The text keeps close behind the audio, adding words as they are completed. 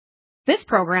This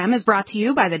program is brought to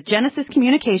you by the Genesis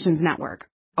Communications Network,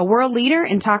 a world leader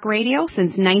in talk radio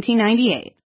since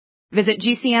 1998. Visit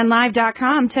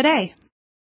GCNlive.com today.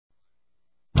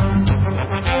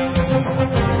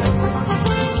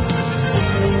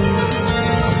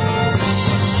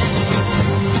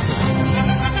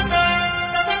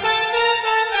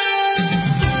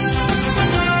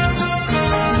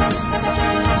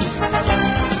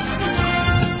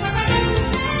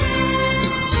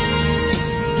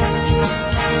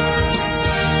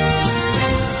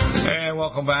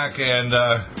 Welcome back, and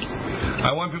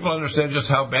I want people to understand just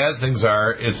how bad things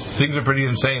are. Things are pretty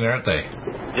insane, aren't they?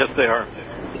 Yes, they are.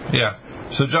 Yeah.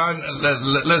 So, John,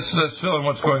 let's fill in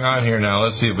what's going on here now.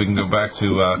 Let's see if we can go back to.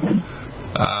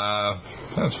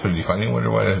 That's pretty funny. I wonder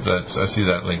why I see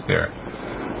that link there.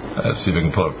 Let's see if we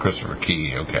can pull up Christopher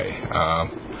Key. Okay.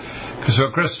 So,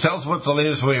 Chris, tell us what's the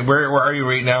latest. Where are you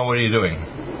right now? What are you doing?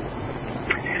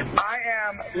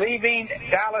 Leaving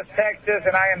Dallas, Texas,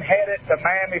 and I am headed to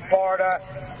Miami, Florida.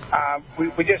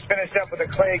 We just finished up with the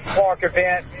Clay Clark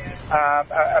event.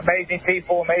 Amazing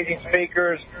people, amazing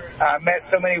speakers. Met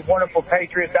so many wonderful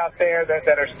patriots out there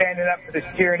that are standing up to this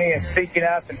tyranny and speaking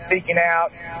up and speaking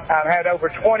out. Had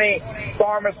over 20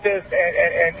 pharmacists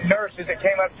and nurses that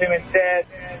came up to me and said,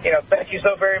 thank you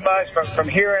so very much from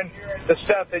hearing the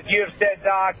stuff that you have said,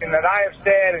 Doc, and that I have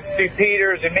said, and Steve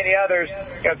Peters and many others.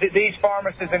 These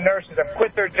pharmacists and nurses have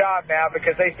quit their job now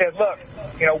because they said, look,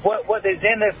 what is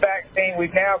in this vaccine,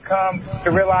 we've now come to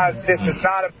realize this is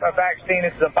not a vaccine,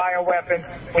 this is a bioweapon.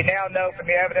 We now know from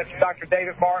the evidence of Dr.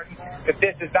 David Martin that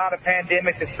this is not a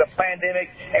pandemic, this is a pandemic,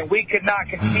 and we could not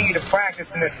continue to practice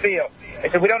in this field.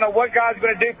 They said, we don't know what God's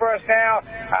going to do for us now,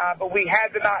 but we had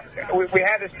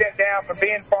to step down from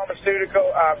being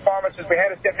pharmaceutical pharmacists, we had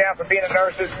to step down from being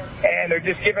nurses, and they're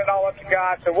just giving it all up to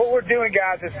God. So what we're doing,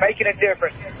 guys, is making a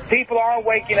difference. People are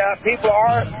waking up, people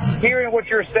are hearing what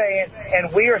you're saying,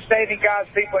 and we are saving God's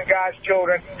people and God's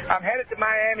children. I'm headed to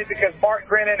Miami because Mark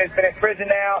Grennan has been in prison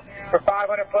now for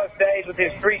 500-plus days with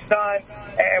his 3 sons,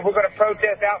 and we're going to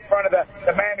protest out in front of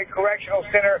the Miami Correctional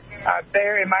Center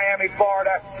there in Miami,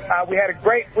 Florida. We had a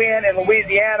great win in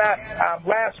Louisiana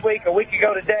last week, a week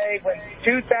ago today, when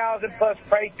 2,000-plus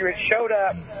patriots showed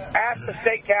up at the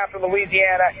state capital of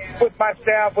Louisiana with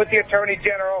myself, with the Attorney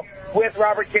General, with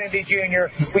Robert Kennedy Jr.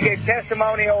 We gave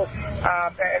testimonials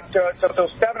until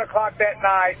 7 o'clock that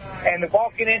night, and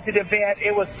walking into the event,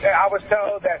 I was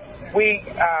told that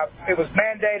it was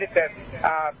mandated that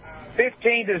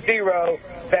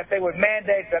 15-0 that they would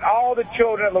mandate that all the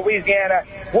children of Louisiana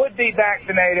would be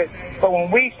vaccinated. But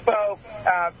when we spoke,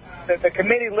 the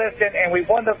committee listened, and we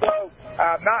won the vote.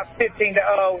 Not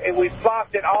 15-0. We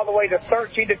flopped it all the way to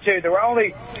 13-2. There were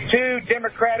only 2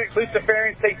 Democratic,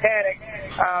 Luciferian, Satanic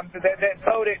that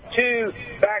voted to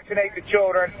vaccinate the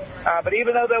children. But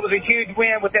even though that was a huge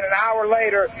win, within an hour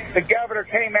later, the governor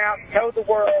came out and told the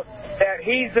world that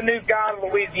he's the new God of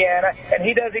Louisiana, and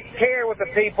he doesn't care what the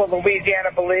people of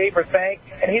Louisiana believe or think,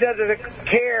 and he doesn't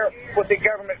care what the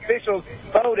government officials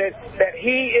voted, that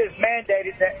he is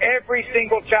mandated that every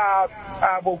single child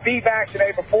will be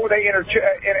vaccinated before they enter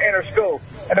school.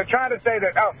 And they're trying to say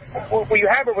that, you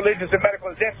have a religious and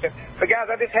medical exemption. But guys,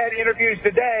 I just had interviews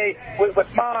today with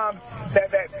moms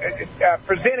that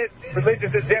presented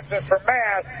religious exemptions for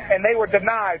mass, and they were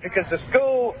denied because the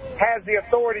school has the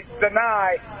authority to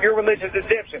deny your religious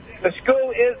exemption. The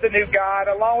school is the new God,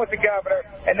 along with the governor,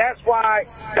 and that's why,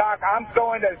 Doc, I'm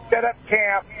going to set up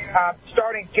camp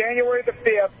starting January the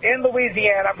 5th in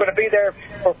Louisiana. I'm going to be there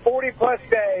for 40-plus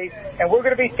days, and we're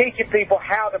going to be teaching people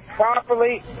how to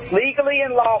properly, legally,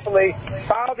 and lawfully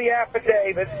file the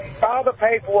affidavit, file the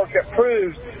paperwork that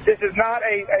proves this is not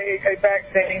a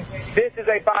vaccine. This is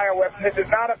a bioweapon. This is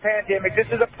not a pandemic. This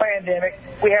is a pandemic.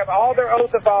 We have all their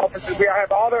oath of office. We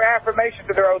have all their affirmations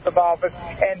of their oath of office,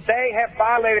 and they have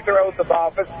violated their oath of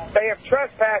office. They have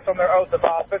trespassed on their oath of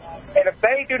office, and if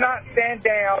they do not stand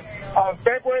down on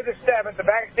February the 7th, the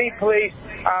vaccine police,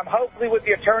 hopefully with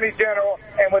the Attorney General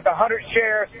and with 100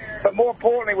 sheriffs, but more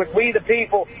importantly with we the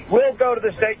people, will go to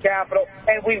the state capitol,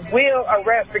 and we will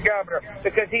arrest the governor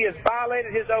because he has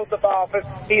violated his oath of office.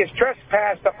 He has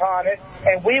trespassed upon it,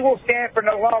 and we will stand for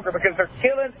no longer because they're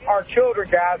killing our children,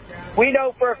 guys. We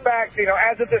know for a fact,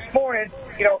 as of this morning,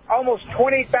 almost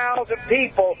 20,000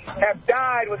 people have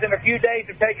died within a few days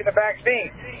of taking the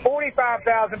vaccine.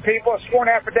 45,000 people, a sworn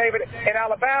affidavit in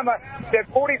Alabama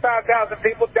said 45,000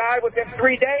 people died within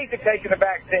 3 days of taking the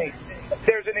vaccine.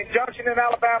 There's an injunction in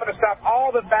Alabama to stop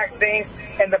all the vaccines,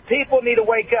 and the people need to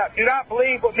wake up. Do not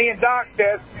believe what me and Doc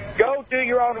says. Go do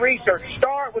your own research.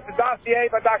 Start with the dossier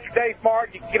by Dr. Dave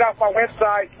Martin. You can get off my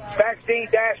website,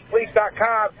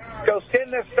 vaccine-police.com. Go send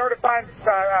this certified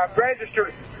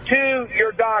registered to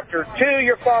your doctor, to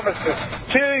your pharmacist,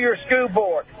 to your school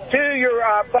board, to your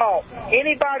boss.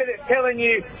 Anybody that's telling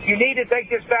you you need to take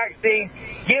this vaccine,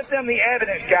 give them the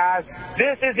evidence, guys.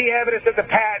 This is the evidence of the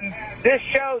patent. This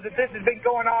shows that this has been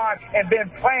going on and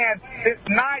been planned since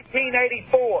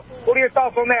 1984. What are your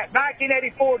thoughts on that?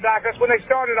 1984, Doc, that's when they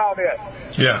started all this.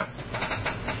 Yeah.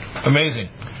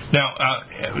 Amazing. Now,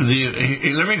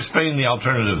 let me explain the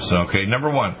alternatives, okay?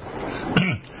 Number one,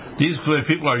 these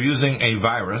people are using a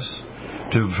virus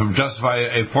to justify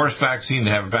a forced vaccine,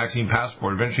 to have a vaccine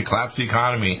passport, eventually collapse the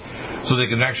economy, so they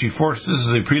can actually force, this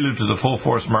is a prelude to the full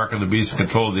force mark of the beast,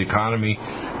 control of the economy,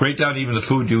 break down even the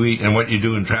food you eat and what you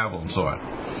do in travel and so on.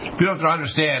 People have to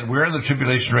understand we're in the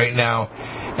tribulation right now,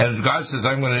 and God says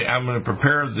I'm going to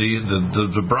prepare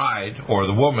the bride or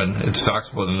the woman. It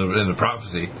talks about in the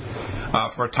prophecy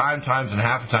for a time, times, and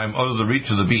half a time out of the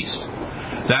reach of the beast.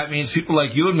 That means people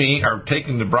like you and me are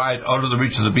taking the bride out of the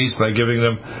reach of the beast by giving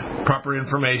them proper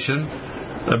information,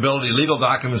 ability, legal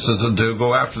documents to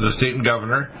go after the state and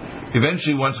governor.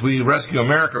 Eventually, once we rescue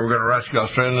America, we're going to rescue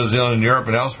Australia, New Zealand, and Europe,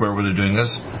 and elsewhere where they're doing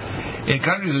this. In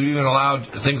countries that have even allowed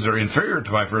things that are inferior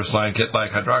to my first-line kit,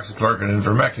 like hydroxychloroquine and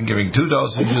ivermectin, giving 2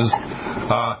 dosages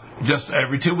just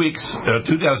every 2 weeks,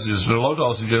 2 dosages, low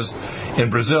dosages. In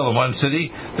Brazil, in one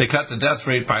city, they cut the death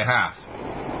rate by half.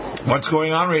 What's going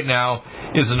on right now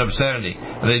is an obscenity.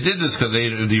 And they did this because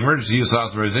the emergency use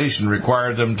authorization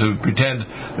required them to pretend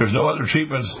there's no other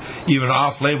treatments, even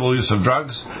off-label use of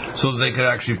drugs, so that they could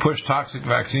actually push toxic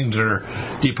vaccines or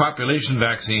depopulation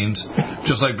vaccines,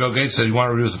 just like Bill Gates said he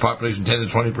wanted to reduce the population 10 to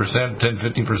 20%, 10 to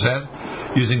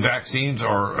 15%, using vaccines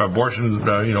or abortion,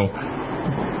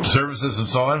 services and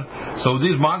so on. So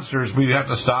these monsters, we have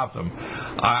to stop them.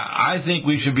 I think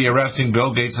we should be arresting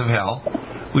Bill Gates of hell.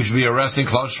 We should be arresting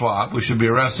Klaus Schwab. We should be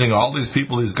arresting all these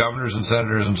people, these governors and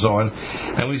senators and so on.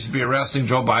 And we should be arresting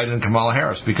Joe Biden and Kamala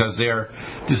Harris because they are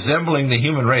dissembling the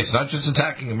human race, not just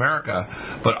attacking America,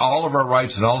 but all of our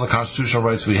rights and all the constitutional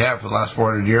rights we have for the last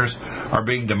 400 years are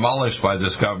being demolished by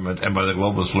this government and by the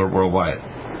globalists worldwide.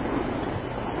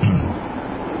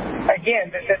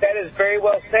 Again, that is very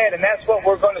well said, and that's what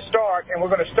we're going to start, and we're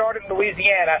going to start in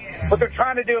Louisiana. What they're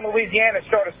trying to do in Louisiana is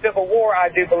start a civil war, I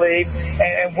do believe,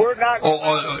 and we're not going to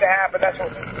allow this to happen. That's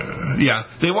what. Yeah,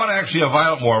 they want actually a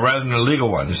violent war rather than a legal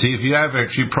one. You see, if you have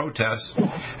actually protests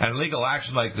and legal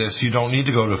action like this, you don't need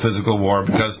to go to a physical war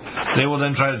because they will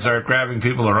then try to start grabbing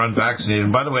people that are unvaccinated.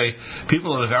 And by the way,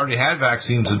 people that have already had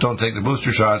vaccines that don't take the booster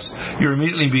shots, you're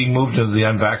immediately being moved into the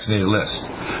unvaccinated list.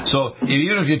 So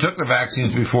even if you took the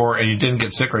vaccines before and you didn't get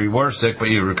sick or you were sick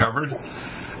but you recovered,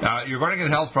 you're going to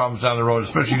get health problems down the road,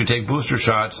 especially if you take booster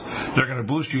shots. They're going to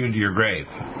boost you into your grave,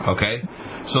 okay?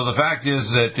 So the fact is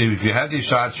that if you had these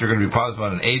shots, you're going to be positive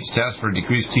on an AIDS test for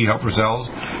decreased T helper cells.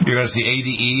 You're going to see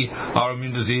ADE,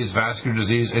 autoimmune disease, vascular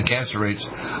disease, and cancer rates.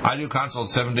 I do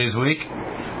consults 7 days a week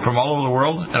from all over the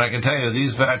world, and I can tell you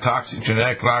these toxic,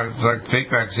 genetic,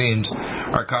 fake vaccines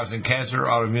are causing cancer,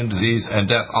 autoimmune disease, and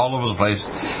death all over the place.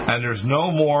 And there's no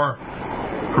more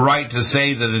right to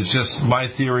say that it's just my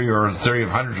theory or the theory of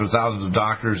hundreds of thousands of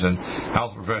doctors and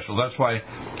health professionals. That's why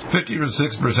 50 to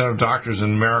 6% of doctors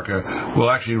in America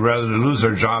will actually rather lose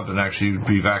their job than actually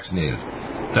be vaccinated.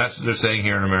 That's what they're saying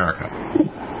here in America.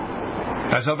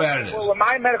 That's how bad it is. Well,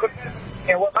 my medical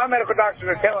doctors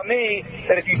are telling me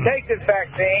that if you take this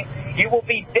vaccine, you will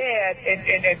be dead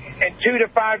in 2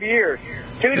 to 5 years.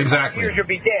 2 to 5 years, you'll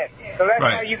be dead. So that's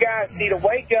why you guys need to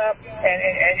wake up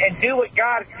and do what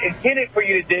God intended for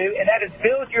you to do, and that is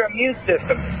build your immune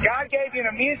system. God gave you an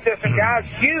immune system, guys.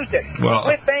 Use it.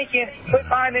 Quit thinking, quit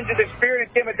buying into the spirit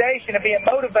of intimidation and being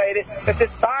motivated that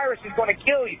this virus is going to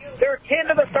kill you. There are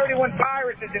 10 to the 31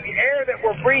 viruses in the air that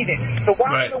we're breathing. So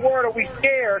why in the world are we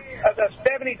scared of the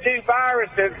 72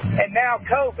 viruses and now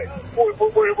COVID?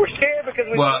 We're scared because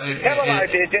we believe the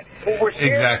television. We're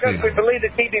scared because we believe the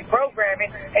TV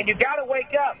programming. And you got to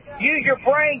wake up. Use your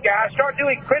brain, guys. Start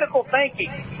doing critical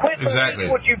thinking. Quit believing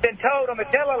what you've been told on the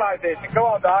television.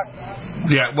 Go on, Doc.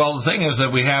 Yeah, well, the thing is that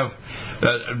we have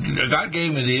God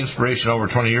gave me the inspiration over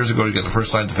 20 years ago to get the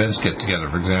first-line defense kit together.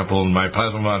 For example, my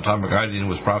plasma atomic iodine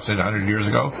was prophesied 100 years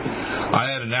ago. I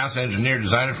had a NASA engineer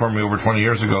design it for me over 20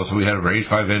 years ago, so we had it for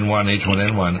H5N1,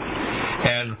 H1N1.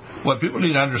 And what people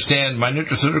need to understand, my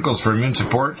nutraceuticals for immune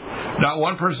support, not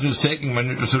one person who's taking my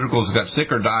nutraceuticals got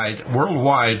sick or died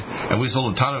worldwide, and we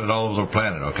sold a ton of it all over the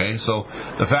planet, okay? So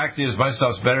the fact is, my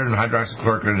stuff's better than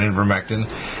hydroxychloroquine and ivermectin.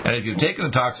 And if you've taken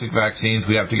the toxic vaccines,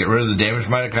 we have to get rid of the damaged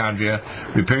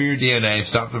mitochondria, repair your DNA,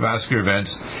 stop the vascular events,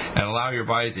 and allow your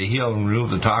body to heal and remove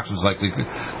the toxins like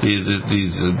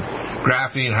these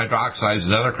graphene hydroxides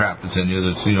and other crap that's in you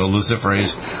that's,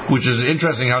 luciferase, which is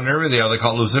interesting how nervy they are. They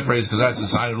call it luciferase because that's a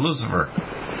sign of Lucifer.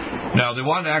 Now, they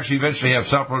want to actually eventually have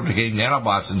self-replicating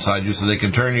nanobots inside you so they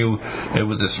can turn you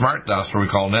with the smart dust, or we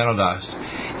call nanodust,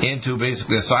 into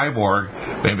basically a cyborg.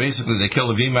 And basically, they kill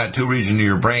the VMAT2 region of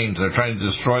your brain. So they're trying to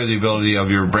destroy the ability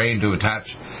of your brain to attach,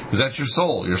 because that's your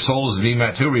soul. Your soul is the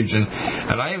VMAT2 region.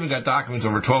 And I even got documents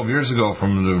over 12 years ago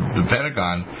from the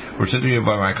Pentagon, were sent to me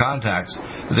by my contacts,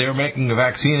 that they were making a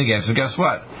vaccine against. And guess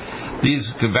what? These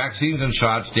vaccines and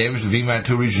shots damage the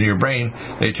VMAT2 region of your brain.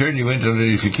 They turn you into,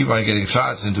 if you keep on getting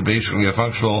shots, into basically a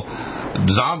functional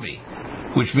zombie,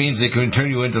 which means they can turn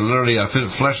you into literally a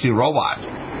fleshly robot.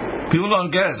 People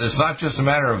don't get it. It's not just a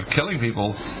matter of killing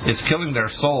people. It's killing their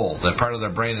soul, that part of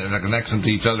their brain that connects them to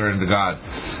each other and to God.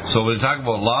 So when you talk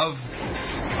about love,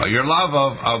 your love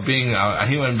of being a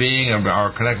human being or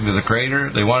connecting to the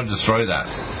Creator, they want to destroy that.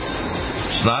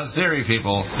 It's not a theory,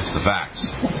 people. It's the facts.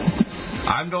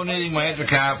 I'm donating my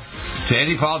ENTRCAP to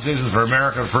any politicians for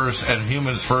America first and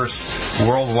humans first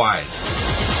worldwide.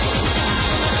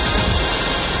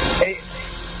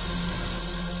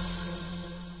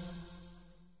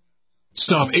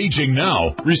 Stop aging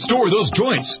now. Restore those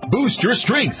joints. Boost your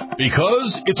strength.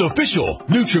 Because it's official.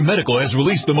 NutriMedical has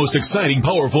released the most exciting,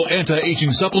 powerful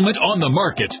anti-aging supplement on the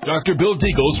market. Dr. Bill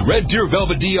Deagle's Red Deer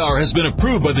Velvet DR has been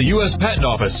approved by the U.S. Patent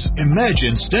Office.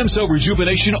 Imagine stem cell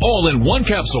rejuvenation all in one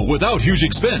capsule without huge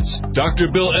expense.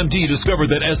 Dr. Bill MD discovered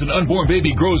that as an unborn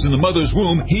baby grows in the mother's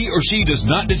womb, he or she does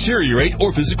not deteriorate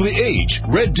or physically age.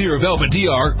 Red Deer Velvet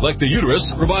DR, like the uterus,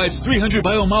 provides 300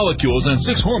 biomolecules and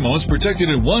 6 hormones protected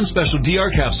in one special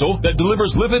DR capsule that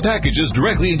delivers lipid packages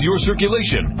directly into your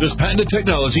circulation. This patented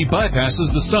technology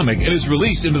bypasses the stomach and is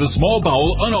released into the small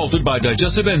bowel unaltered by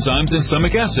digestive enzymes and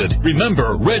stomach acid.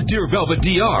 Remember, Red Deer Velvet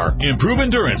DR. Improve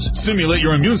endurance, stimulate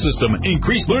your immune system,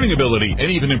 increase learning ability,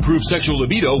 and even improve sexual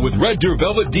libido with Red Deer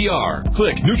Velvet DR.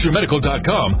 Click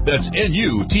NutriMedical.com, that's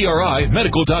NUTRI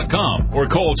Medical.com, or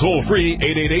call toll-free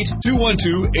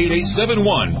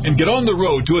 888-212-8871 and get on the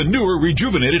road to a newer,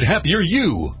 rejuvenated, happier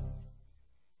you.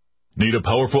 Need a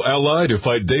powerful ally to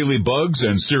fight daily bugs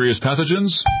and serious pathogens?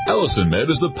 Allicin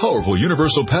Med is the powerful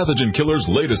universal pathogen killer's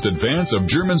latest advance of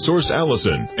German-sourced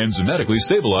allicin, enzymatically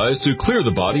stabilized to clear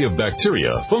the body of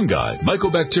bacteria, fungi,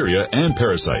 mycobacteria, and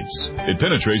parasites. It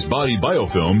penetrates body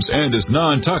biofilms and is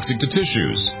non-toxic to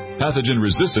tissues. Pathogen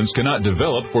resistance cannot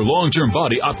develop for long-term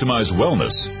body-optimized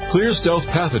wellness. Clear stealth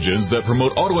pathogens that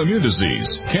promote autoimmune disease,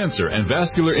 cancer, and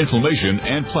vascular inflammation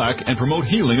and plaque and promote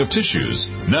healing of tissues.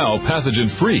 Now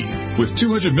pathogen-free. With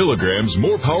 200 milligrams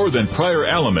more power than prior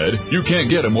Alamed, you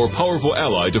can't get a more powerful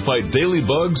ally to fight daily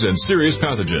bugs and serious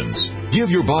pathogens.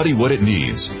 Give your body what it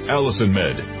needs. Allicin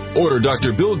Med. Order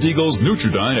Dr. Bill Deagle's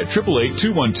Nutridyne at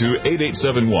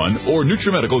 888-212-8871 or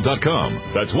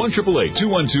NutriMedical.com. That's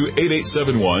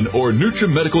 1-888-212-8871 or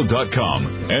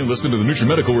NutriMedical.com. And listen to the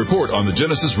NutriMedical Report on the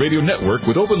Genesis Radio Network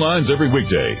with open lines every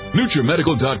weekday.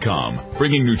 NutriMedical.com,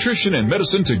 bringing nutrition and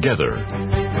medicine together.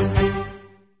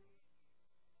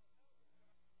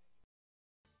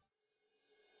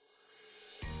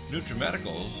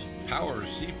 NutriMedical's Power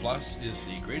C Plus is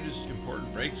the greatest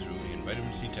important breakthrough in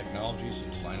vitamin C technology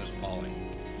since Linus Pauling.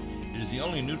 It is the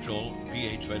only neutral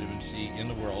pH vitamin C in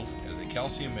the world as a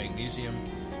calcium, magnesium,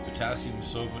 potassium,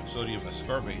 sodium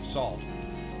ascorbate salt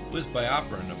with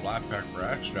bioperin, a black pepper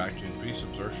extract, to increase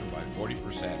absorption by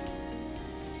 40%.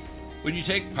 When you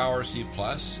take Power C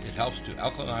Plus, it helps to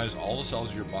alkalinize all the cells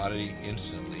of your body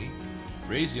instantly,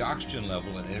 raise the oxygen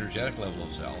level and energetic level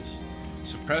of cells,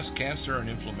 suppress cancer and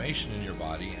inflammation in your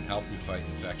body, and help you fight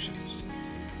infections.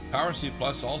 Power C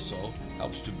Plus also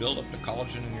helps to build up the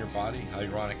collagen in your body,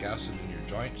 hyaluronic acid in your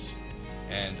joints,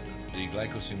 and the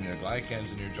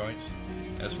glycosaminoglycans in your joints,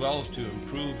 as well as to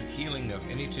improve healing of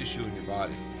any tissue in your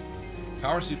body.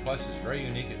 Power C Plus is very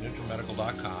unique at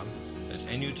NutriMedical.com. That's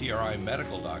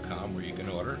NutriMedical.com, where you can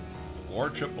order,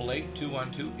 or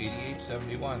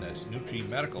 888-212-8871. That's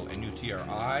NutriMedical,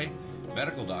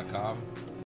 NutriMedical.com.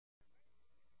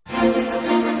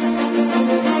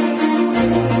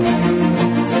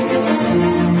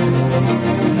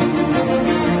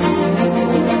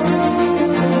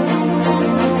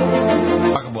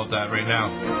 Talk about that right now.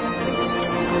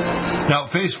 Now,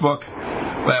 Facebook,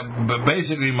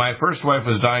 basically, my first wife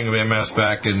was dying of MS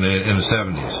back in the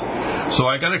 70s. So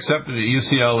I got accepted at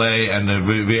UCLA and the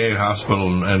VA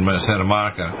hospital in Santa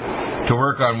Monica to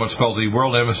work on what's called the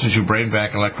World MS Tissue Brain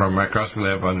Bank Electron Microscopy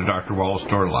Lab under Dr. Wallace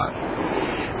Tortolot.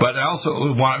 But they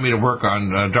also wanted me to work on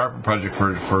a DARPA project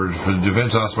for the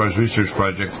Defense Authorized Research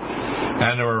Project.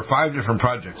 And there were 5 different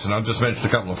projects, and I'll just mention a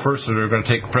couple. First, they're going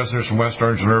to take prisoners from West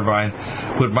Orange and Irvine,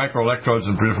 put microelectrodes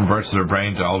in different parts of their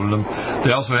brain to alter them. They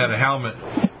also had a helmet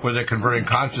where they're converting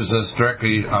consciousness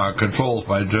directly controlled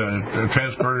by a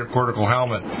transcortical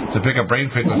helmet to pick up brain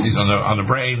frequencies on the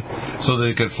brain, so that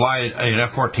they could fly an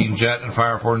F-14 jet and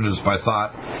fire forwards by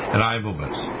thought and eye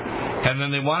movements. And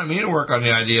then they wanted me to work on the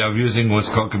idea of using what's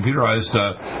called computerized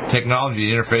technology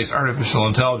to interface artificial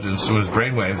intelligence with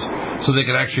brainwaves, so they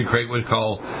could actually create what we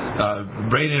call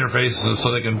brain interfaces,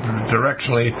 so they can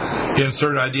directionally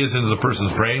insert ideas into the person's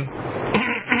brain.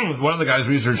 One of the guys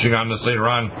researching on this later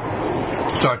on,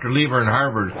 Dr. Lieber in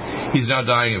Harvard, he's now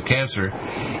dying of cancer.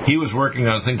 He was working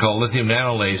on a thing called lithium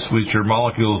nanolase, which are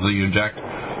molecules that you inject,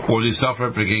 or these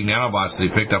self-replicating nanobots they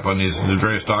picked up on these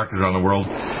various doctors around the world.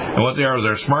 And what they are,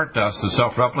 they're smart dust that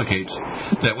self-replicates,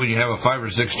 that when you have a 5 or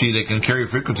 6G, they can carry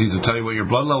frequencies that tell you what your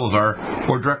blood levels are,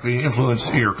 or directly influence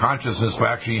your consciousness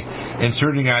by actually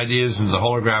inserting ideas into the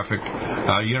holographic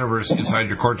universe inside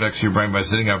your cortex of your brain by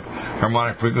setting up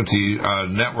harmonic frequency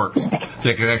networks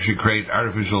that can actually create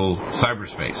artificial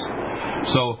cyberspace.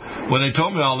 So when they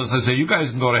told me all this, I said, you guys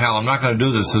can go to hell. I'm not going to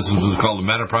do this. This was called the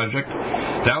Meta Project.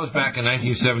 That was back in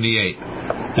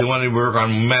 1978. They wanted to work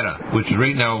on Meta, which is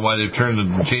right now why they've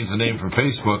changed the name from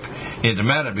Facebook into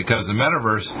Meta, because the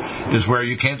metaverse is where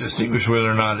you can't distinguish whether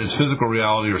or not it's physical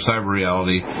reality or cyber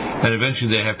reality, and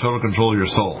eventually they have total control of your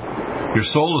soul. Your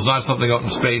soul is not something out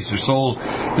in space. Your soul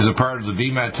is a part of the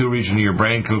VMAT2 region of your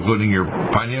brain, including your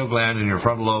pineal gland and your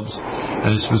frontal lobes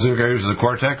and the specific areas of the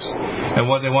cortex.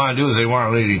 And what they want to do is they want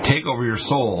to literally take over your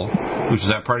soul, which is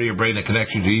that part of your brain that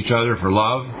connects you to each other for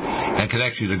love and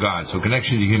connects you to God. So connects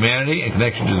you to humanity and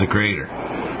connects you to the Creator.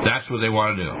 That's what they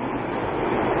want to do.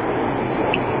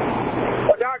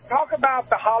 Well, Doc, talk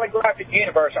about the holographic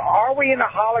universe. Are we in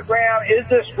a hologram? Is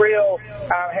this real?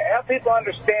 Help people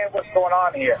understand what's going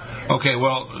on here. Okay,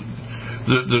 well,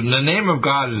 the name of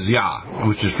God is Yah,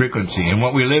 which is frequency, and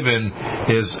what we live in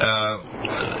is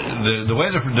the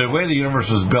way the universe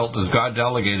was built is God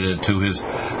delegated it to His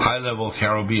high-level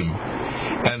cherubim,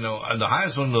 and the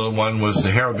highest one was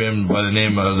the cherubim by the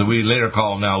name that we later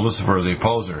call now Lucifer, the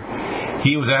opposer.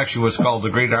 He was actually what's called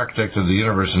the great architect of the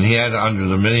universe, and he had under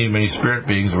the many, many spirit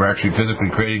beings who were actually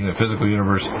physically creating the physical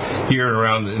universe here and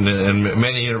around in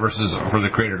many universes for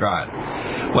the Creator God.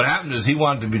 What happened is he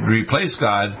wanted to replace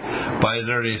God by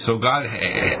literally, so God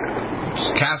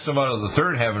cast him out of the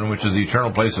third heaven, which is the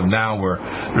eternal place of now, where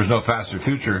there's no faster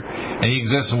future, and he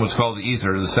exists in what's called the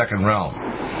ether, the second realm.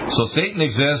 So Satan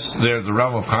exists there, the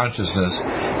realm of consciousness,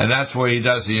 and that's where he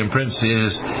does. He imprints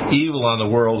his evil on the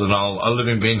world and all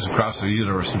living beings across the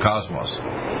universe and cosmos.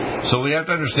 So we have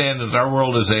to understand that our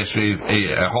world is actually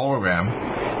a hologram.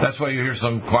 That's why you hear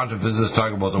some quantum physicists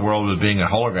talk about the world as being a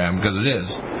hologram, because it is.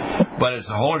 But it's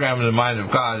a hologram in the mind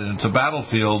of God, and it's a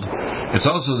battlefield. It's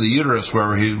also the uterus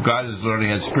where God has literally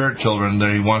had spirit children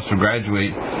that He wants to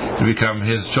graduate to become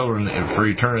His children for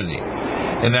eternity.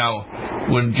 And now,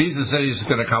 when Jesus said He's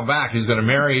going to come back, He's going to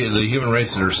marry the human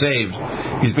race that are saved,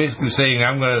 He's basically saying,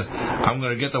 I'm going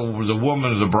to get the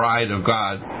woman, the bride of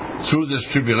God, through this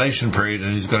tribulation period,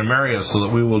 and He's going to marry us so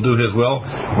that we will do His will.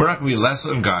 We're not going to be less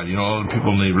than God. You know,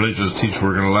 people in the religions teach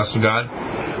we're going to lessen God.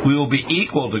 We will be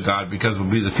equal to God, because we'll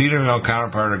be the female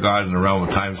counterpart of God in the realm of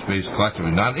time, space,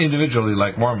 collectively. Not individually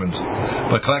like Mormons,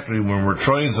 but collectively when we're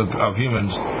trillions of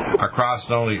humans across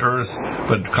not only Earth,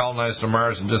 but colonized to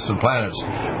Mars and distant planets,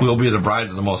 we'll be the bride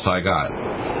of the Most High God.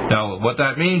 Now, what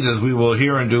that means is we will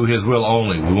hear and do His will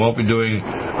only. We won't be doing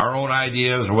our own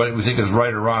ideas or what we think is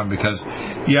right or wrong, because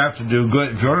you have to do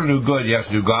good. If you want to do good, you have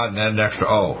to do God and add an extra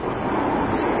O.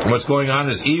 What's going on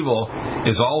is evil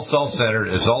is all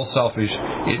self-centered, it's all selfish,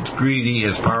 it's greedy,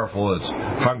 it's powerful, it's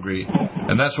hungry.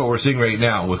 And that's what we're seeing right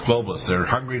now with globalists. They're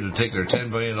hungry to take their $10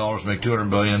 billion, make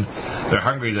 $200 billion. They're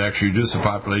hungry to actually reduce the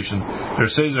population. They're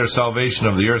saying they're salvation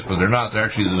of the earth, but they're not. They're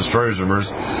actually the destroyers of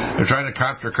earth. They're trying to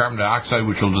capture carbon dioxide,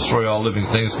 which will destroy all living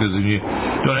things, because if you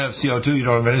don't have CO2, you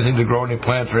don't have anything to grow any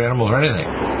plants or animals or anything.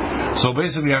 So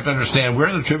basically you have to understand we're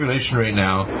in the tribulation right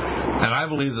now, and I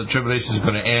believe the tribulation is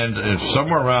going to end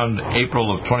somewhere around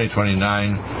April of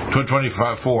 2024,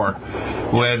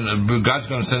 when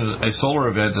God's going to send a solar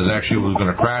event that actually was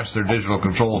going to crash their digital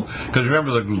control. Because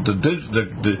remember,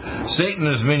 Satan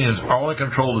and his minions only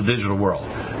control the digital world.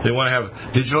 They want to have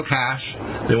digital cash,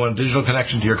 they want digital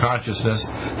connection to your consciousness,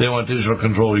 they want digital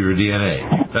control of your DNA.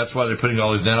 That's why they're putting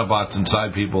all these nanobots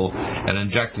inside people and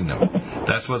injecting them.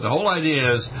 That's what the whole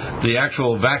idea is. The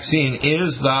actual vaccine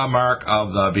is the mark of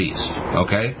the beast,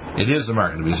 okay? It is the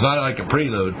mark of the beast. It's not like a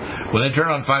prelude. When they turn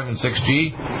on 5 and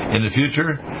 6G in the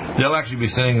future, they'll actually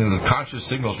be sending the conscious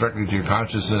signals directly to your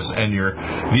consciousness and your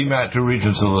VMAT2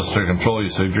 regions to control you.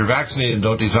 So if you're vaccinated and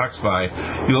don't detoxify,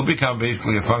 you'll become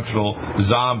basically a functional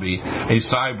zombie, a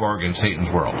cyborg in Satan's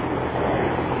world.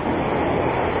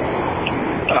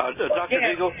 Dr.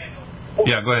 Deagle?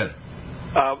 Yeah, go ahead.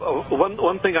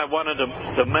 One thing I wanted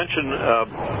to mention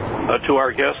to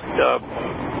our guest,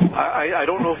 I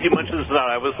don't know if you mentioned this or not.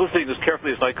 I was listening as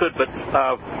carefully as I could, but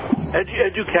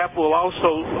EduCap will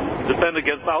also defend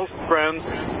against all strands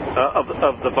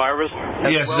of the virus,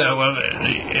 as yes, well as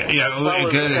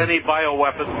any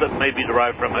bioweapons that may be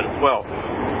derived from it as well.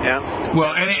 And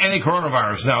well, any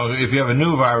coronavirus. Now, if you have a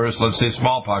new virus, let's say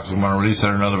smallpox, we want to release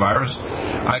another virus,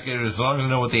 I can, as long as I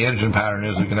know what the engine pattern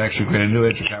is, we can actually create a new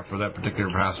EduCap for that particular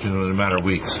pathogen in a matter of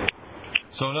weeks.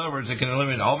 So in other words, it can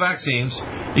eliminate all vaccines,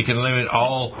 it can eliminate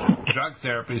all drug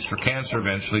therapies for cancer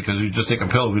eventually, because you just take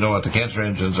a pill, we know what the cancer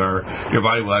engines are, your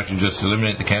body will actually just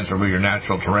eliminate the cancer by your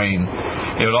natural terrain.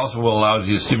 It also will allow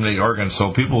you to stimulate organs,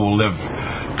 so people will live.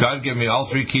 God gave me all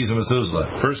 3 keys of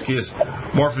Methuselah. First key is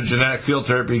morphogenetic field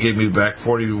therapy, gave me back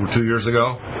 42 years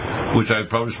ago, which I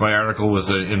published my article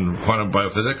with in quantum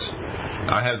biophysics.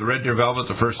 I have the red deer velvet,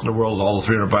 the first in the world, all the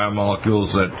 300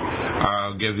 biomolecules that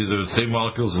give you the same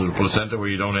molecules as the placenta where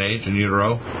you don't age in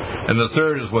utero. And the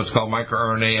third is what's called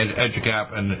microRNA,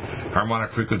 EduCap, and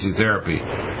harmonic frequency therapy.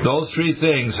 Those 3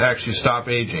 things actually stop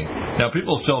aging. Now,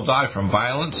 people still die from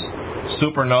violence,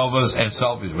 supernovas, and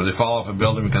selfies, where they fall off a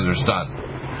building because they're stunned.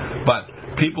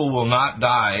 But people will not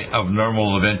die of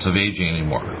normal events of aging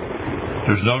anymore.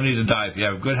 There's no need to die if you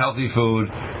have good, healthy food,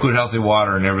 good, healthy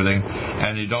water and everything,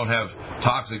 and you don't have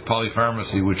toxic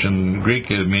polypharmacy, which in Greek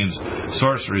it means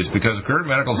sorceries, because the current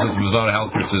medical system is not a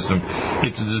healthcare system.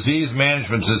 It's a disease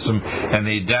management system and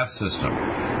a death system.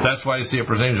 That's why you see a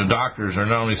percentage of doctors are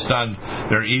not only stunned,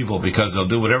 they're evil, because they'll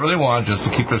do whatever they want just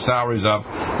to keep their salaries up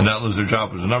and not lose their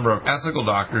job. There's a number of ethical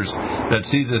doctors that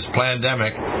see this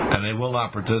pandemic and they will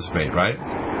not participate, right?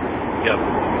 Yep.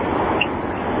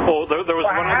 Oh, there was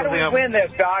one how other do thing. we win this,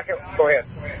 Doc? Go ahead.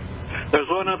 There's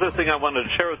one other thing I wanted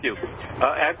to share with you.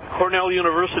 At Cornell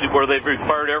University, where they've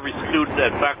required every student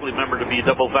and faculty member to be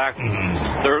double vaccinated,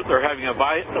 they're having a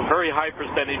very high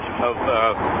percentage of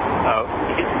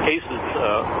cases,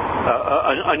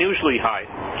 unusually high.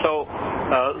 So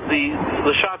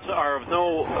the shots are of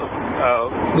no.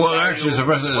 Well, actually,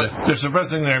 they're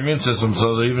suppressing their immune system,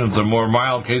 so that even the more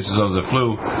mild cases of the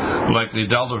flu, like the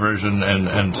Delta version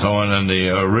and so on, and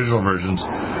the original versions,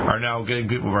 are now getting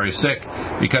people very sick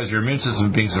because your immune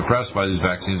system is being suppressed by these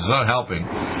vaccines. It's not helping.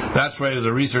 That's why the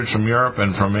research from Europe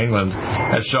and from England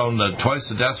has shown that twice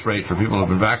the death rate for people who have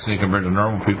been vaccinated compared to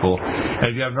normal people. And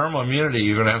if you have normal immunity,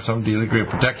 you're going to have some degree of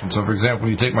protection. So, for example,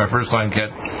 you take my first-line kit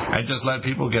and just let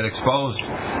people get exposed,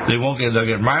 they'll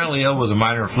get mildly ill with a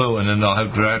minor flu, and then they'll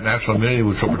have natural immunity,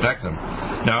 which will protect them.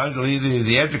 Now,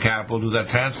 the EduCap will do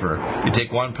that transfer. You take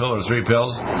 1 pill or 3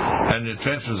 pills, and it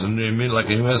transfers like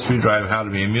an USB drive how to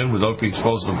be immune without being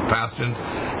exposed to the pathogen.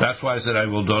 That's why I said I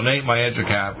will donate my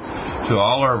EduCap to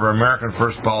all of our American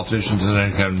First politicians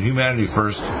and humanity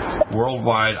first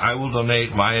worldwide. I will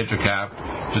donate my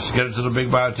EduCap just to get it to the big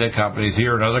biotech companies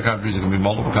here and other countries. It can be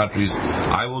multiple countries.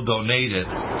 I will donate it.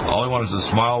 All I want is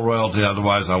a small royalty.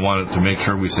 Otherwise, I want it to make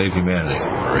sure we save humanity.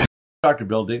 Dr.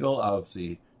 Bill Deagle of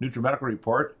the NutriMedical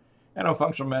Report, and I'm a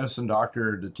functional medicine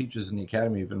doctor that teaches in the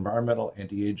Academy of Environmental,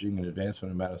 Anti-Aging, and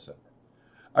Advancement in Medicine.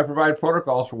 I provide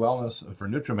protocols for wellness for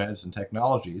NutriMeds and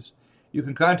technologies. You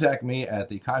can contact me at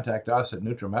the contact us at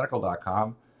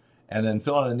NutriMedical.com and then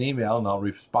fill in an email and I'll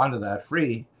respond to that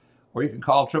free, or you can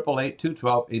call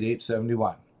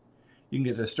 888-212-8871. You can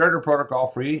get a starter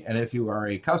protocol free, and if you are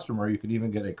a customer, you can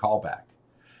even get a callback.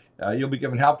 You'll be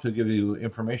given help to give you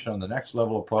information on the next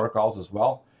level of protocols as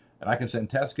well, and I can send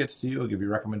test kits to you, give you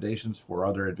recommendations for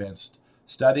other advanced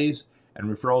studies, and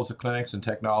referrals to clinics and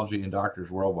technology and doctors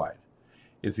worldwide.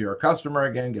 If you're a customer,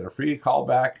 again, get a free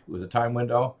callback with a time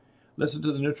window. Listen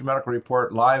to the NutriMedical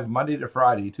Report live Monday to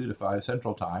Friday, 2 to 5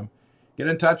 Central Time. Get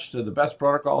in touch to the best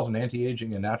protocols in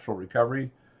anti-aging and natural recovery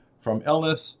from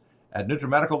illness at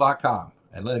NutriMedical.com.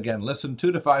 And then again, listen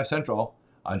 2 to 5 Central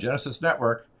on Genesis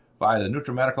Network via the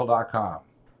NutriMedical.com.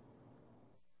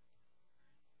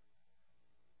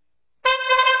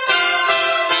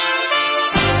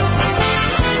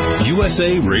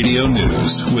 USA Radio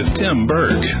News with Tim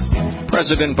Berg.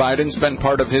 President Biden spent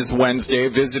part of his Wednesday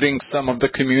visiting some of the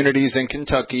communities in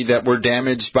Kentucky that were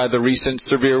damaged by the recent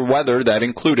severe weather that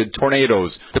included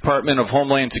tornadoes. Department of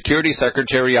Homeland Security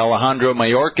Secretary Alejandro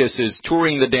Mayorkas is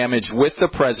touring the damage with the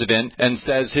president and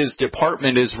says his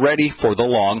department is ready for the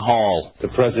long haul.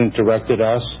 The president directed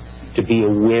us to be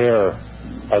aware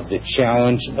of the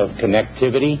challenge of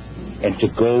connectivity and to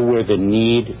go where the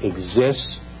need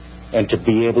exists and to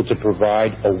be able to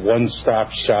provide a one-stop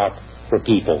shop for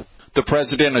people. The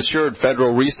president assured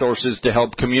federal resources to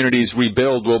help communities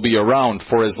rebuild will be around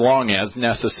for as long as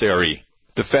necessary.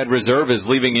 The Fed Reserve is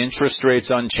leaving interest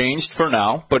rates unchanged for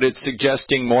now, but it's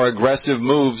suggesting more aggressive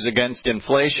moves against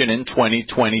inflation in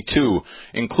 2022,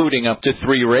 including up to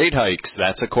 3 rate hikes.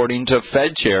 That's according to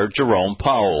Fed Chair Jerome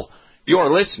Powell. You're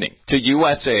listening to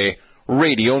USA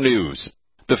Radio News.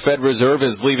 The Fed Reserve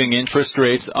is leaving interest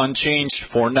rates unchanged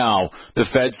for now. The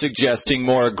Fed suggesting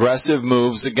more aggressive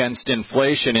moves against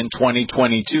inflation in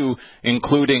 2022,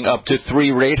 including up to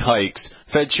 3 rate hikes.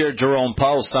 Fed Chair Jerome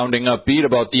Powell sounding upbeat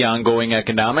about the ongoing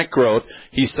economic growth.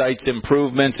 He cites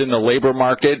improvements in the labor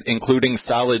market, including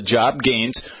solid job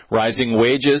gains, rising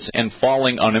wages, and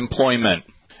falling unemployment.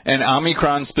 An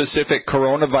Omicron-specific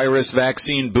coronavirus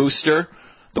vaccine booster?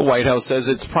 The White House says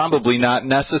it's probably not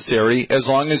necessary as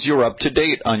long as you're up to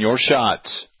date on your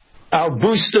shots. Our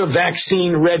booster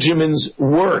vaccine regimens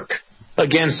work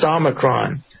against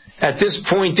Omicron. At this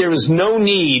point, there is no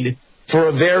need for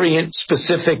a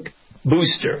variant-specific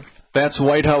booster. That's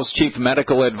White House Chief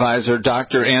Medical Advisor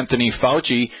Dr. Anthony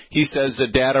Fauci. He says the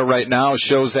data right now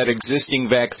shows that existing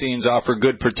vaccines offer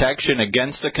good protection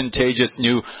against the contagious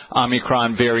new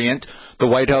Omicron variant. The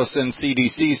White House and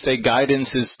CDC say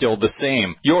guidance is still the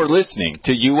same. You're listening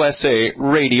to USA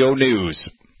Radio News.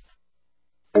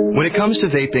 When it comes to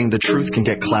vaping, the truth can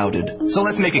get clouded. So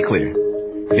let's make it clear.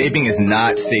 Vaping is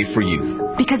not safe for youth.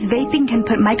 Because vaping can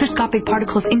put microscopic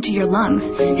particles into your lungs.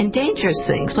 And dangerous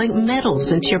things like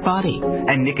metals into your body.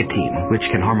 And nicotine, which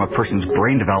can harm a person's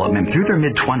brain development through their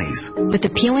mid-20s. With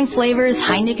appealing flavors,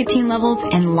 high nicotine levels,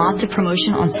 and lots of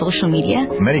promotion on social media.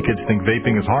 Many kids think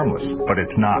vaping is harmless, but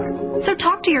it's not. So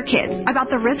talk to your kids about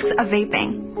the risks of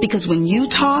vaping. Because when you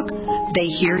talk,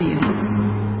 they hear you.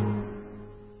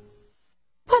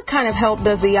 What kind of help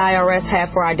does the IRS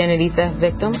have for identity theft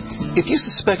victims? If you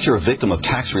suspect you're a victim of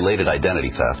tax-related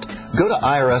identity theft, go to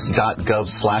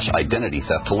irs.gov/identity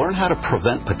theft to learn how to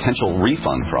prevent potential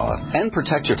refund fraud and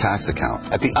protect your tax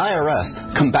account. At the IRS,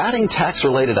 combating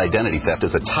tax-related identity theft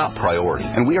is a top priority,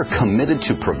 and we are committed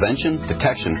to prevention,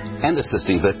 detection, and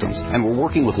assisting victims. And we're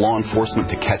working with law enforcement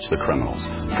to catch the criminals.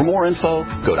 For more info,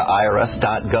 go to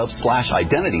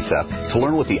irs.gov/identity theft to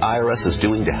learn what the IRS is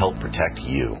doing to help protect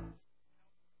you.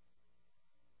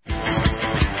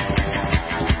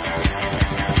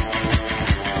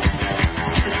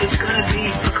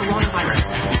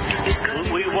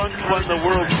 Won the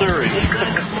World Series. And,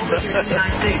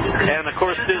 of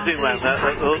course, Disneyland.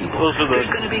 Those are the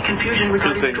two things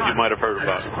you might have heard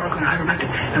about.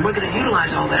 And we're going to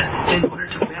utilize all that in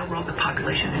order to railroad the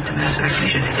population into mass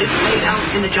vaccination. It's laid out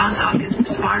in the Johns Hopkins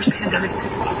SARS pandemic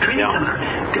training seminar.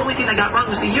 The only thing I got wrong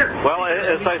was the year. Well,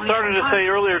 as I started to say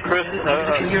earlier, Chris,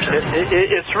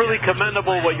 it's really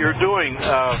commendable what you're doing.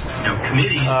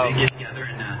 Committees get together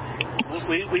and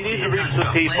we need to reach the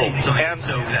people,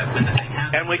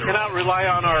 and we cannot rely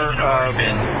on our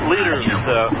leaders,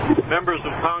 members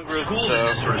of Congress,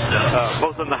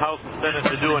 both in the House and Senate,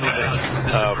 to do anything.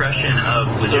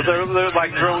 They're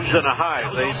like drones in a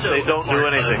hive. They don't do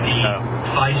anything.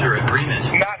 Pfizer agreement.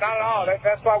 Not at all.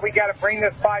 That's why we got to bring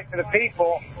this fight to the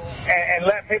people and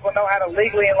let people know how to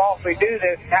legally and lawfully do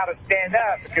this, and how to stand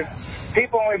up, because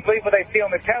people only believe what they see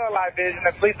on the television,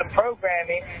 they believe the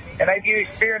programming, and they use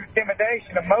fear and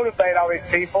intimidation to motivate all these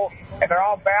people, and they're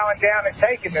all bowing down and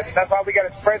taking this. That's why we got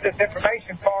to spread this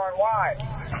information far and wide.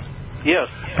 Yes.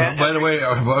 By the way,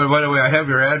 I have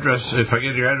your address. If I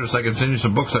get your address, I can send you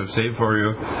some books I've saved for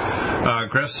you,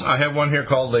 Chris. I have one here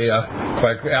called by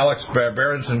Alex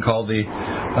Berenson called the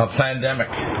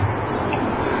Plandemic.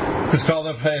 It's called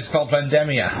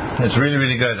Pandemia. It's really,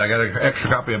 really good. I got an extra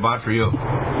copy I bought for you.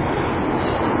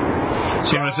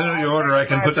 So when I send out your order, I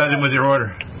can put that in with your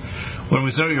order. When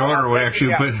we send out your order, we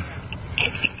actually put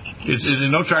it's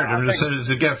no charge. I'm just saying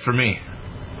it's a gift for me.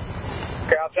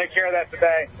 Okay, I'll take care of that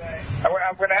today. I'm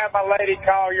going to have my lady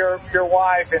call your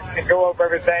wife and go over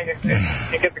everything and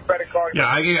get the credit card. Yeah,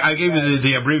 I gave you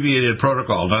the abbreviated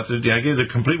protocol. I gave the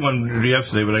complete one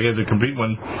yesterday, but I gave the complete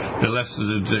one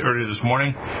earlier this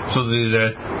morning. So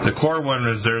the core one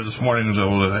is there this morning, so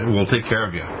we'll take care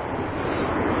of you.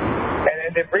 And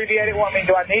and the abbreviated one? I mean,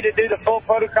 do I need to do the full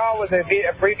protocol with the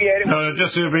abbreviated one? No,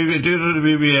 just do the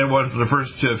abbreviated one for the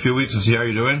first few weeks and see how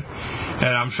you're doing.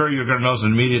 And I'm sure you're going to notice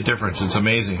an immediate difference. It's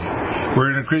amazing.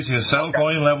 We're increasing the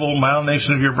acetylcholine level,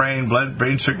 myelination of your brain,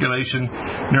 brain circulation,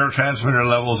 neurotransmitter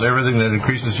levels, everything that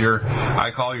increases your,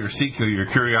 I call your CQ, your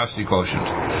curiosity quotient.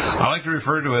 I like to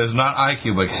refer to it as not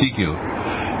IQ, but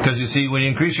CQ. Because you see, when you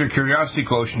increase your curiosity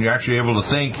quotient, you're actually able to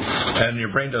think, and your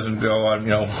brain doesn't go on,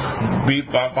 beep,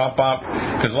 bop, bop, bop.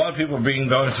 Because a lot of people are being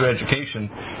going through education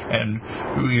and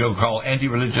call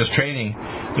anti-religious training.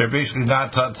 They're basically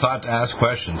not taught to ask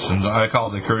questions, and I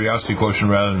call it the curiosity quotient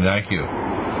rather than the IQ.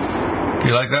 Do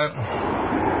you like that?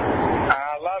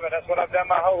 I love it. That's what I've done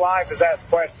my whole life, is ask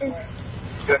questions.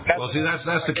 Well, see,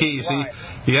 that's the key. You see,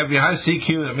 you have your high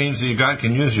CQ, that means that God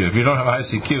can use you. If you don't have a high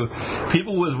CQ,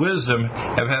 people with wisdom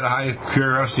have had a high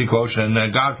curiosity quotient, and then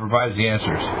God provides the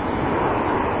answers.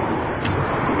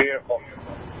 Beautiful.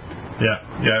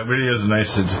 Yeah, it really is nice.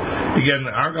 Again,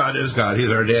 our God is God. He's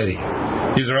our daddy.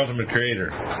 He's our ultimate creator.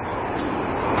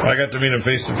 I got to meet him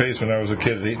face to face when I was a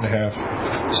kid at 8 and a half,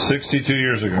 62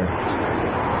 years ago.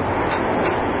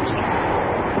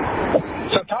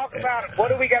 So talk about it. What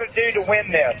do we got to do to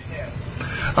win this?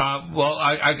 Well,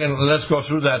 I can. Let's go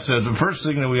through that. So the first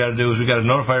thing that we got to do is we got to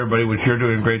notify everybody, which you're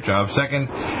doing a great job. Second,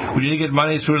 we need to get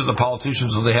money through to the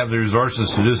politicians so they have the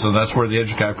resources to do so. That's where the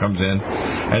EduCap comes in,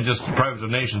 and just private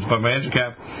donations. But my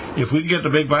EduCap, if we can get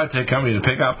the big biotech company to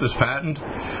pick up this patent,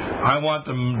 I want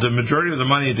the majority of the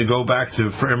money to go back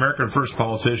to American first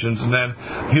politicians, and then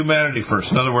humanity first.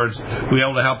 In other words, we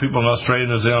able to help people in Australia,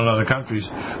 New Zealand, and other countries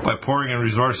by pouring in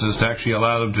resources to actually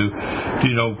allow them to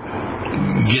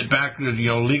get back to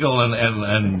legal and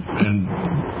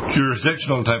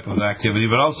jurisdictional type of activity,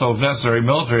 but also, if necessary,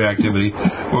 military activity,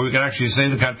 where we can actually say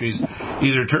to countries,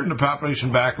 either turn the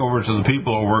population back over to the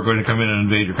people, or we're going to come in and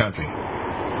invade your country.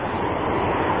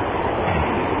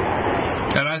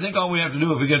 And I think all we have to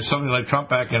do if we get somebody like Trump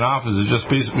back in office is just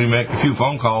basically make a few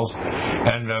phone calls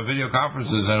and video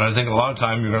conferences, and I think a lot of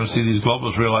time you're going to see these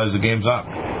globalists realize the game's up.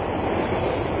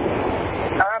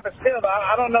 But still,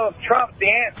 I don't know if Trump's the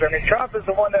answer. I mean, Trump is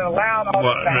the one that allowed all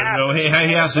this to happen. No, he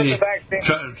has to.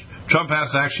 Trump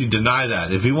has to actually deny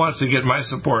that. If he wants to get my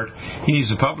support, he needs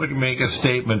to publicly make a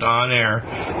statement on air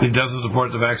that he doesn't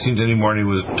support the vaccines anymore, and he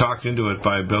was talked into it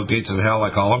by Bill Gates of hell, I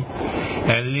call him.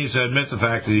 And he needs to admit the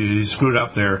fact that he screwed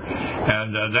up there,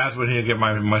 and that's when he'll get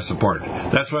my support.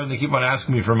 That's why they keep on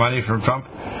asking me for money from Trump.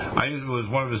 I was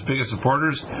one of his biggest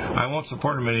supporters. I won't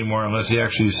support him anymore unless he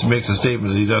actually makes a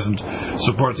statement that he doesn't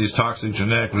support these toxic,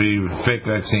 genetically fake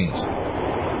vaccines.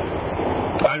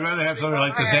 I'd rather have somebody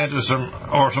like DeSantis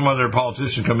or some other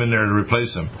politician come in there to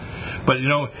replace him. But,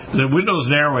 the window's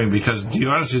narrowing because,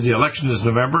 honestly, the election is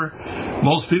November.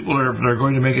 Most people are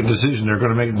going to make a decision. They're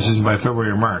going to make a decision by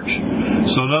February or March.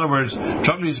 So, in other words,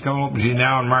 Trump needs to come up between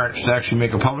now and March to actually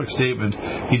make a public statement.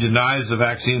 He denies the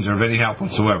vaccines are of any help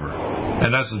whatsoever.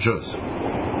 And that's the truth.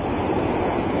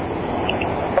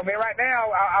 I mean, right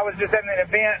now, I was just at an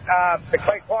event, the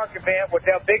Clay Clark event, where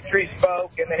Del Bigtree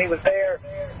spoke, and then he was there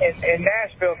in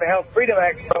Nashville at the Health Freedom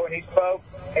Expo, and he spoke,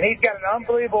 and he's got an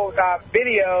unbelievable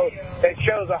video that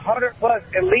shows 100-plus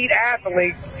elite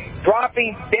athletes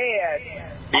dropping dead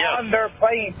on their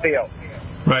playing field.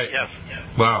 Right. Yes.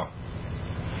 Wow.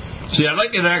 See, I'd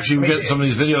like you to actually get some of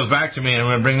these videos back to me, and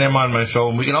I'm going to bring them on my show.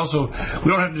 And we don't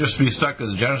have to just be stuck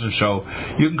with the Genesis show.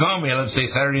 You can call me, let's say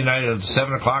Saturday night at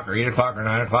 7 o'clock or 8 o'clock or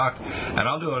 9 o'clock, and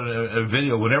I'll do a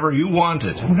video whenever you want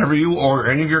it. Whenever you or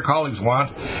any of your colleagues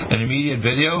want an immediate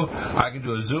video, I can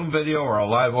do a Zoom video or a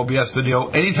live OBS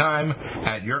video anytime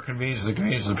at your convenience, the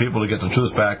convenience of the people to get the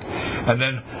truth back. And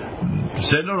then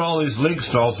send out all these links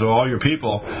to also all your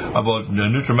people about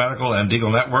the NutriMedical and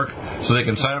Deagle Network so they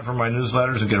can sign up for my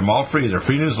newsletters and get them all free. They're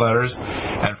free newsletters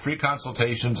and free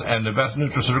consultations, and the best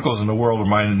nutraceuticals in the world are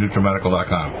mine at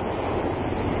NutriMedical.com.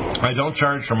 I don't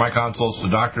charge for my consults to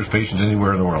doctors, patients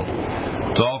anywhere in the world.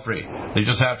 It's all free. They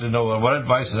just have to know what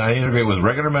advice, and I integrate with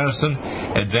regular medicine,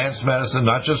 advanced medicine,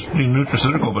 not just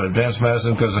nutraceutical, but advanced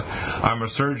medicine, because I'm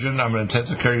a surgeon, I'm an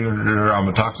intensive care unit,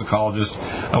 I'm a toxicologist,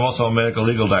 I'm also a medical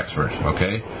legal expert,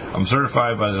 okay? I'm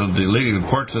certified by the legal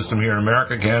court system here in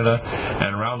America, Canada,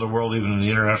 and around the world, even in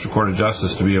the International Court of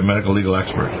Justice, to be a medical legal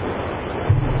expert.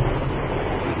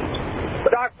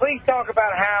 Doc, please talk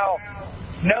about how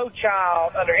no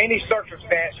child under any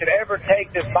circumstance should ever take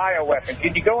this bioweapon.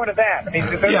 Could you go into that? I mean,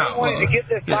 is there any way to get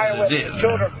this bioweapon to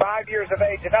children 5 years of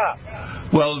age and up?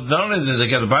 Well, not only did they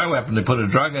get a bioweapon, they put a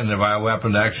drug in the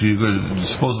bioweapon to actually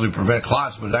supposedly prevent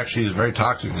clots, but it actually is very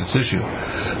toxic in tissue.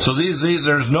 So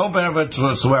there's no benefit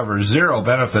whatsoever, zero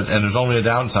benefit, and there's only a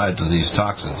downside to these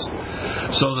toxins.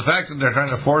 So the fact that they're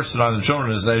trying to force it on the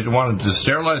children is they wanted to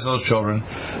sterilize those children,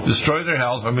 destroy their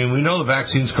health. I mean, we know the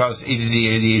vaccines cause ADD,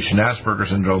 ADHD, and Asperger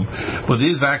syndrome, but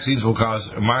these vaccines will cause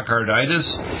myocarditis,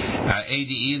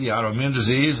 ADE, the autoimmune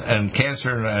disease, and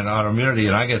cancer and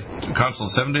autoimmunity. And I get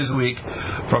consults 7 days a week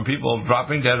from people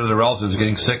dropping dead or their relatives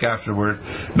getting sick afterward.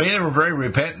 Many of them were very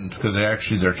repentant because their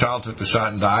child took the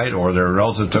shot and died, or their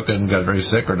relative took it and got very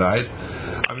sick or died.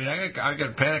 I mean, I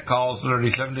get panic calls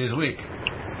literally 7 days a week.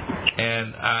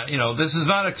 And, this is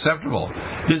not acceptable.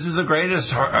 This is the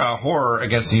greatest horror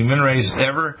against the human race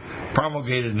ever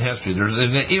promulgated in history.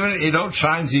 It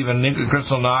outshines even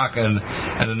Kristallnacht and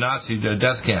the Nazi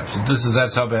death camps.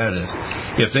 That's how bad it is.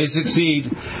 If they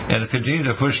succeed and continue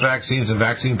to push vaccines and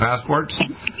vaccine passports,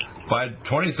 by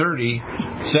 2030,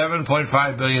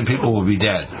 7.5 billion people will be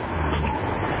dead.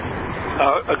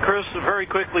 Chris, very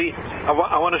quickly,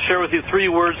 I want to share with you 3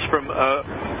 words from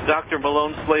Dr.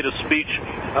 Malone's latest speech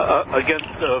against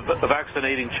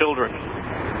vaccinating children.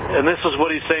 And this is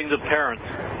what he's saying to parents.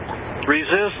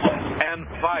 Resist and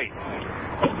fight.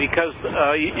 Because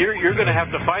you're going to have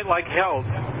to fight like hell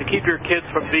to keep your kids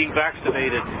from being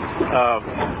vaccinated.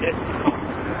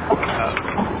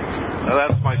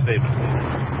 That's my statement.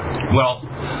 Well,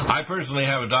 I personally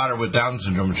have a daughter with Down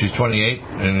syndrome. She's 28,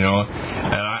 and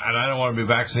I don't want to be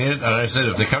vaccinated. And I said,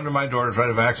 if they come to my door to try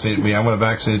to vaccinate me, I'm going to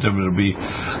vaccinate them. It'll be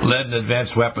lead and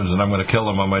advanced weapons, and I'm going to kill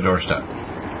them on my doorstep.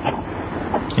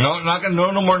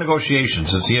 No more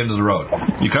negotiations. It's the end of the road.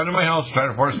 You come to my house to try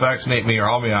to force vaccinate me or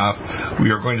haul me off,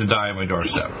 we are going to die on my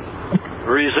doorstep.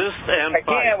 Resist and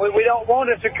fight. Again, we don't want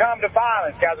to succumb to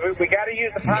violence, guys. We got to use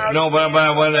the power. No, but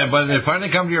when they finally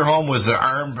come to your home with the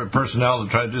armed personnel to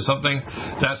try to do something,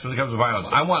 that's when it comes to violence.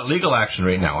 I want legal action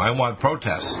right now. I want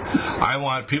protests. I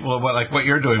want people like what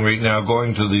you're doing right now,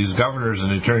 going to these governors and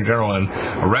the attorney general and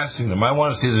arresting them. I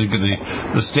want to see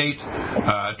the state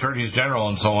attorneys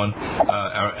general and so on,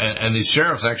 and these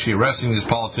sheriffs actually arresting these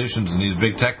politicians and these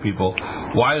big tech people.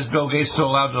 Why is Bill Gates still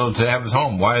allowed to have his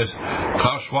home? Why is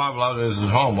Klaus Schwab allowed to have his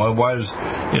home? Why is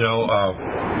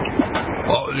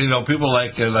people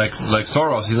like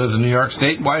Soros? He lives in New York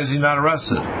State. Why is he not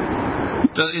arrested?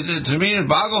 To me, it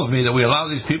boggles me that we allow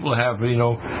these people to have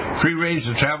free range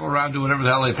to travel around, do whatever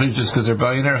the hell they please just because they're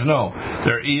billionaires. No,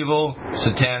 they're evil,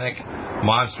 satanic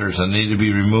monsters and need to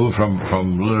be removed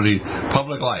from literally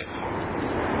public life.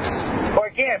 Well,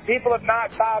 again, people have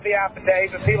not filed the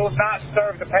affidavit. People have not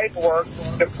served the paperwork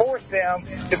to force them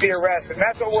to be arrested. And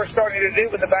that's what we're starting to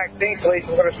do with the vaccine police.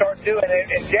 We're going to start doing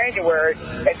it in January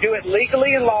and do it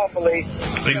legally and lawfully.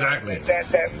 Exactly.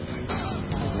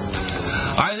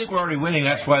 I think we're already winning.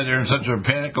 That's why they're in such a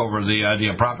panic over the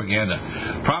idea of propaganda.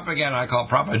 Propaganda I call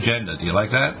propaganda. Do you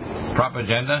like that?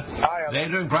 Propaganda?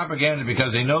 They're doing propaganda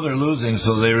because they know they're losing,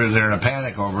 so they're in a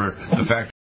panic over the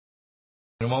fact.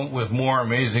 With more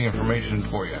amazing information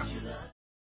for you.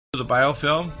 The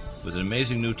biofilm with an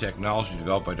amazing new technology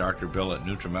developed by Dr. Bill at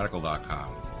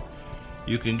NutriMedical.com.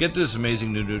 You can get this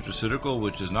amazing new nutraceutical,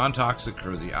 which is non-toxic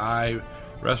for the eye,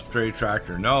 respiratory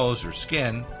tract, or nose, or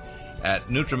skin, at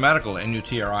NutriMedical,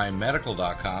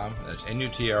 NutriMedical.com. That's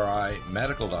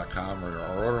NutriMedical.com, or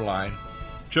our order line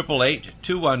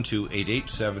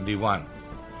 888-212-8871.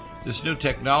 This new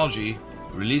technology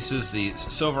releases the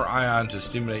silver ion to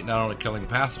stimulate not only killing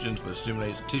pathogens, but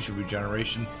stimulates tissue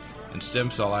regeneration and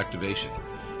stem cell activation.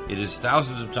 It is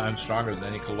thousands of times stronger than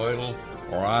any colloidal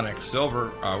or onyx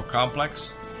silver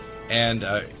complex, and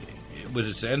with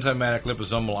its enzymatic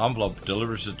liposomal envelope,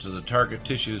 delivers it to the target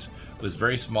tissues with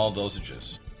very small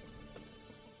dosages.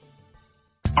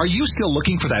 Are you still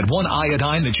looking for that one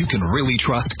iodine that you can really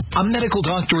trust? A medical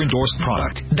doctor endorsed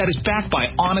product that is backed by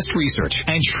honest research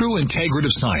and true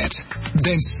integrative science?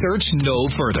 Then search no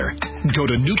further. Go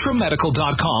to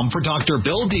NutriMedical.com for Dr.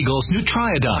 Bill Deagle's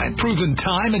Nutriodine, proven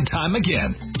time and time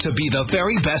again to be the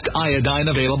very best iodine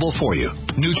available for you.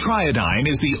 Nutriodine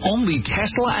is the only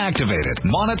Tesla-activated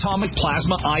monatomic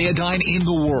plasma iodine in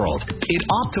the world. It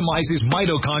optimizes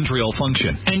mitochondrial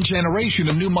function and generation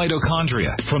of new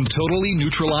mitochondria, from totally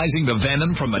neutralizing the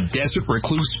venom from a desert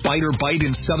recluse spider bite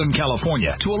in Southern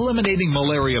California to eliminating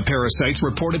malaria parasites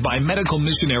reported by medical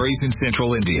missionaries in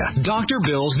Central India. Dr.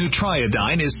 Bill's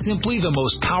Nutriodine is simply the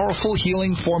most powerful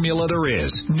healing formula there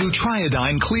is.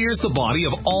 Nutriodine clears the body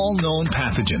of all known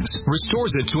pathogens,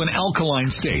 restores it to an alkaline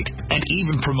state, and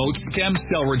even promotes stem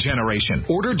cell regeneration.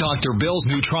 Order Dr. Bill's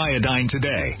Nutriodine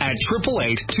today at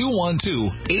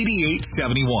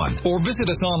 888-212-8871 or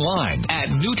visit us online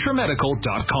at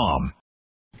NutriMedical.com.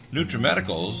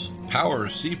 NutriMedical's Power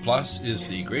C Plus is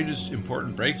the greatest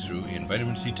important breakthrough in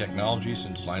vitamin C technology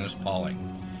since Linus Pauling.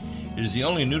 It is the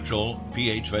only neutral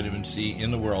pH vitamin C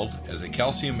in the world as a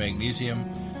calcium, magnesium,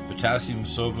 potassium,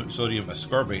 sodium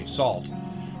ascorbate salt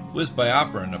with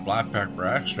bioperin, a black pepper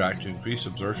extract, to increase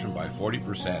absorption by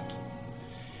 40%.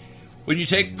 When you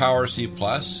take Power C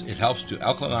Plus, it helps to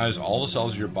alkalinize all the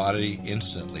cells of your body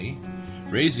instantly,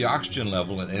 raise the oxygen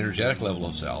level and energetic level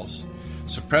of cells,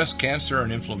 suppress cancer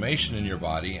and inflammation in your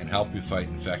body, and help you fight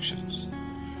infections.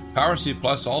 Power C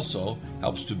Plus also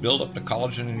helps to build up the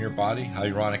collagen in your body,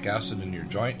 hyaluronic acid in your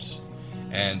joints,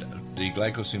 and the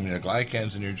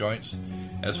glycosaminoglycans in your joints,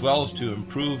 as well as to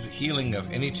improve healing of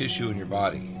any tissue in your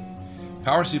body.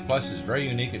 Power C Plus is very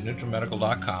unique at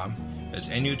NutriMedical.com. That's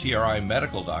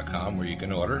NutriMedical.com, where you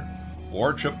can order,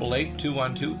 or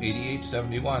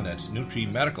 888-212-8871. That's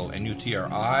NutriMedical,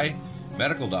 N-U-T-R-I,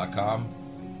 medical.com.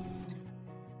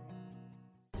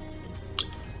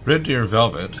 Red Deer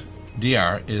Velvet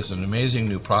DR is an amazing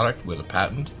new product with a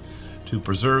patent to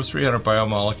preserve 300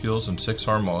 biomolecules and 6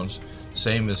 hormones,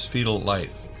 same as fetal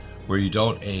life, where you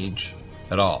don't age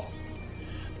at all.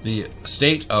 The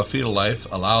state of fetal life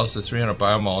allows the 300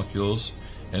 biomolecules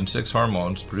and 6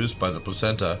 hormones produced by the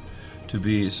placenta to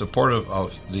be supportive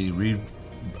of the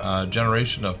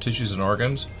regeneration of tissues and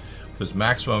organs, with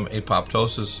maximum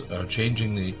apoptosis,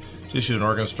 changing the tissue and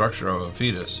organ structure of a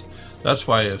fetus. That's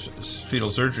why if fetal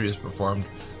surgery is performed,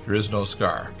 there is no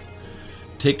scar.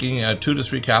 Taking 2 to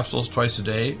 3 capsules twice a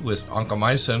day with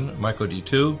oncomycin,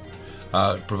 myco-D2,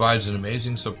 provides an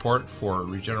amazing support for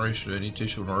regeneration of any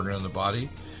tissue and organ in the body,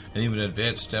 and even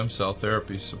advanced stem cell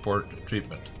therapy support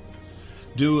treatment.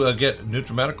 Do get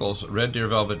NutriMedical's Red Deer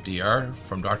Velvet DR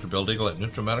from Dr. Bill Deagle at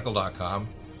NutriMedical.com,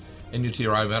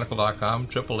 NutriMedical.com,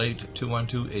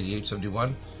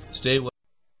 888-212-8871. Stay with.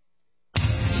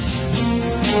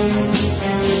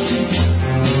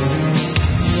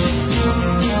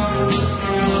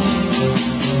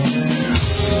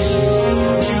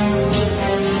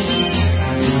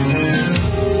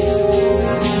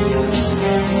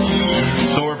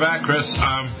 So we're back, Chris.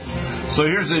 So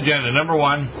here's the agenda. Number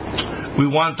one, we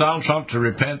want Donald Trump to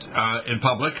repent in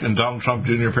public, and Donald Trump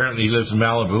Jr. apparently he lives in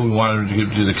Malibu. We wanted to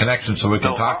do the connection so we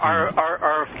can talk to him.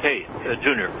 RFK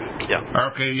Jr. Yeah.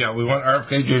 RFK, yeah. We want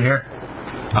RFK Jr.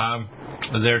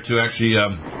 There to actually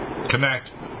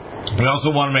connect. We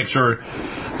also want to make sure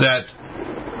that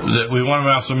we want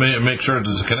to also make sure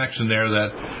there's a connection there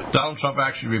that Donald Trump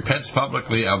actually repents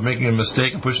publicly of making a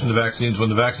mistake and pushing the vaccines when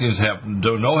the vaccines have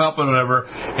no help whatever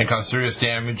and cause serious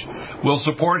damage. We'll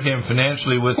support him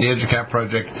financially with the EduCap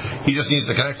project. He just needs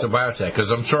to connect to biotech,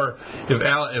 because I'm sure if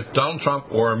Donald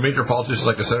Trump or a major politician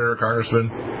like a senator or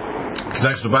congressman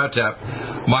connects to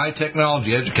biotech, my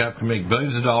technology, EduCap, can make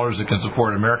billions of dollars that can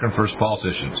support American first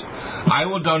politicians. I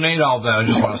will donate all of that. I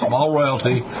just want a small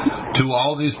royalty to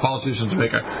all of these politicians to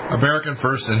make American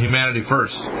first and humanity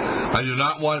first. I do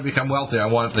not want to become wealthy. I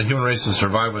want the human race to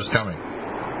survive what's coming.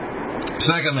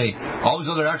 Secondly, all these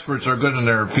other experts are good in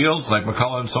their fields, like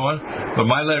McCullough and so on, but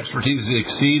my expertise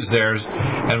exceeds theirs,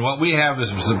 and what we have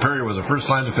is superior with a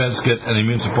first-line defense kit and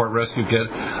immune support rescue kit.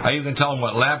 I even tell them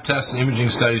what lab tests and imaging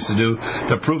studies to do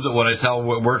to prove that what I tell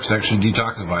works actually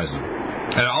detoxifies them.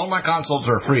 And all my consults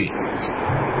are free.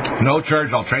 No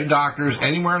charge. I'll train doctors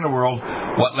anywhere in the world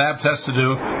what lab tests to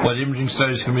do, what imaging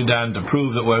studies can be done to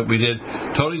prove that what we did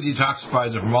totally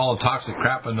detoxifies them from all the toxic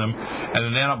crap in them and the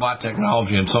nanobot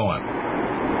technology and so on.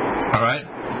 All right?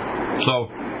 So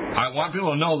I want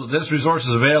people to know that this resource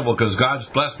is available because God's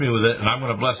blessed me with it, and I'm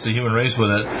going to bless the human race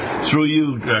with it through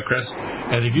you, Chris.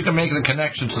 And if you can make the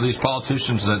connection to these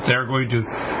politicians that they're going to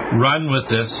run with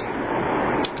this,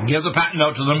 give the patent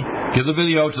out to them, give the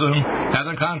video to them, have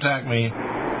them contact me.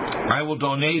 I will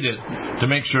donate it to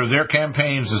make sure their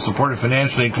campaigns are supported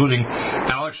financially, including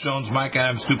Alex Jones, Mike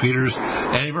Adams, Stu Peters,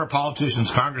 any of our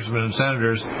politicians, congressmen, and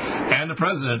senators, and the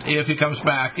president, if he comes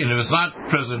back. And if it's not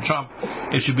President Trump,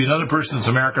 it should be another person that's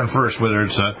American first, whether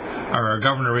it's our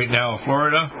governor right now of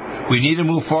Florida. We need to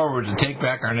move forward to take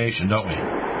back our nation, don't we?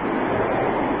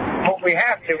 We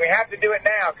have to do it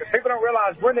now, because people don't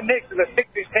realize we're in the midst of the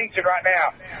sixth extinction right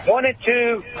now. 1 in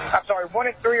 3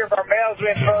 of our males are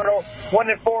infertile,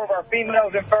 1 in 4 of our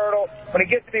females infertile. When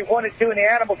it gets to be 1 and 2 in the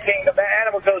animal kingdom, that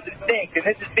animal goes extinct. And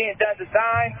this is being done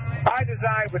by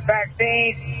design with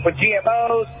vaccines, with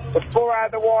GMOs, with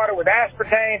fluoride in the water, with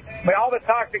aspartame. I mean, all the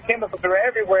toxic chemicals that are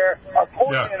everywhere are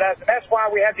poisoning us, and that's why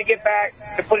we have to get back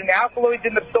to putting alkaloids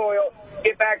in the soil,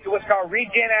 get back to what's called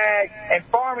regen ag and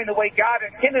farming the way God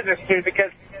intended us to,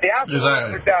 because the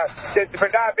outdoors for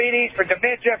diabetes, for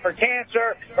dementia, for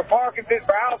cancer, for Parkinson's,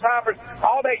 for Alzheimer's,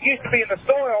 all that used to be in the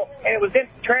soil, and it was then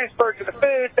transferred to the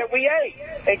foods that we ate.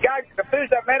 And God, the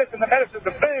foods are medicine, the medicine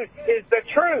of food is the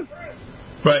truth.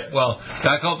 Right. Well,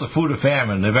 I call it the food of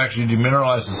famine. They've actually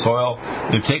demineralized the soil.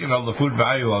 They've taken all the food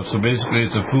value out. So basically,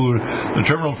 it's the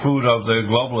terminal food of the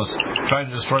globalists trying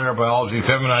to destroy our biology,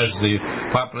 feminize the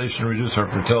population, reduce our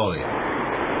fertility.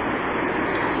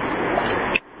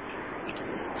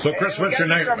 So, Chris, what's your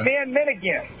next? Men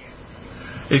again.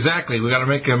 Exactly. We got to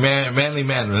make a manly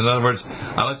man. In other words,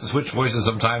 I like to switch voices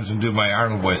sometimes and do my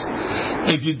Arnold voice.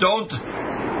 If you don't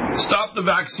stop the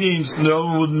vaccines,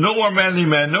 no more manly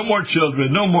men, no more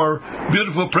children, no more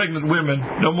beautiful pregnant women,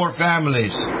 no more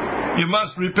families. You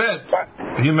must repent,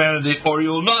 humanity, or you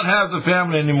will not have the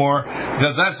family anymore,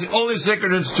 because that's the only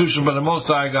sacred institution by the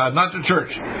Most High God, not the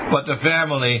church, but the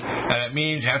family. And it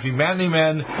means you have to be manly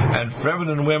men and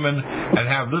feminine women and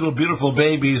have little beautiful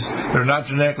babies that are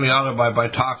not genetically altered by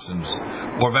toxins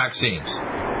or vaccines.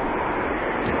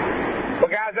 Well,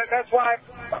 guys, that's why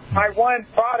my one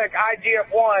product,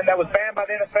 IGF-1, that was banned by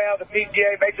the NFL, the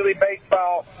PGA, Major League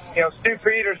Baseball, Stu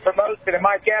Peters promotes it and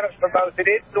Mike Adams promotes it.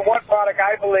 It's the one product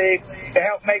I believe to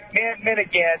help make men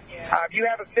again. If you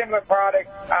have a similar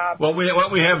product, what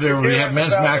we have there, we have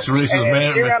Men's Max releases.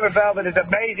 Zero Velvet is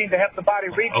amazing to help the body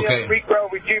rebuild,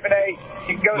 regrow, rejuvenate.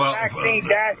 You can go to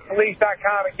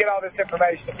vaccine-police.com and get all this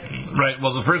information. Right.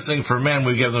 Well, the first thing for men,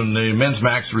 we give them the Men's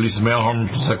Max releases male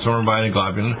hormone, sex hormone, binding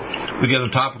globulin. We give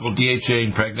them topical DHA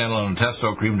and pregnenolone and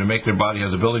testo cream to make their body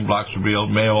have the building blocks to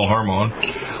build male hormone.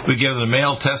 We give them the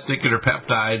male testicular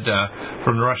peptide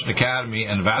from the Russian Academy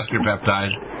and the vascular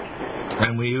peptide.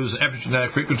 And we use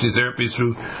epigenetic frequency therapy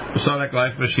through the Sonic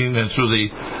Life Machine and through the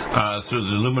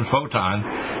Lumen Photon,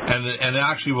 and it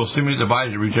actually will stimulate the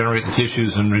body to regenerate the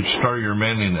tissues and restore your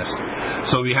manliness.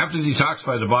 So we have to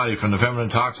detoxify the body from the feminine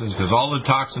toxins, because all the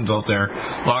toxins out there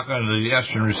lock onto the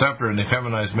estrogen receptor and they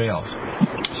feminize males.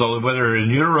 So whether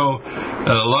in utero,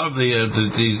 a lot of the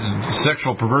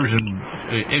sexual perversion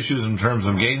issues in terms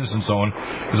of gayness and so on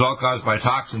is all caused by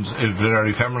toxins that are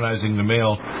feminizing the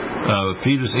male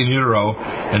fetus in utero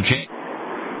and change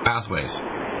pathways.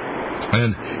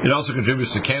 And it also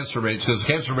contributes to cancer rates, because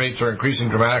cancer rates are increasing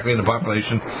dramatically in the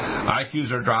population.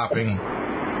 IQs are dropping,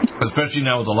 especially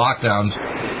now with the lockdowns.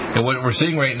 And what we're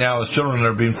seeing right now is children that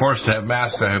are being forced to have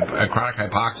masks, to have chronic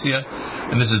hypoxia,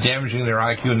 and this is damaging their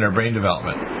IQ and their brain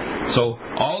development. So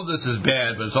all of this is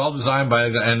bad, but it's all designed by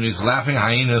these laughing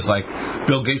hyenas like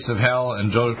Bill Gates of hell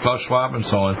and Klaus Schwab and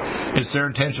so on. It's their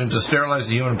intention to sterilize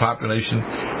the human population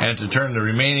and to turn the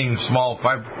remaining small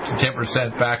 5 to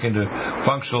 10% back into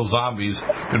functional zombies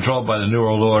controlled by the New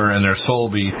World Order, and their soul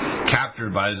be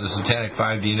captured by the satanic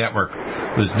 5D network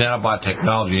with nanobot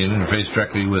technology and interface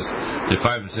directly with the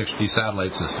 5 and 6G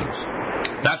satellite systems.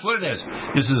 That's what it is.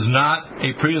 This is not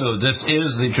a prelude. This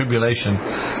is the tribulation.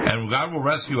 And God will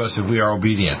rescue us if we are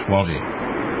obedient, won't He?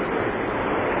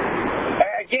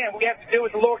 Again, we have to do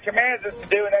what the Lord commands us to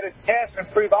do, and that is test and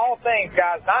prove all things,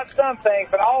 guys. Not some things,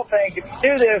 but all things. If you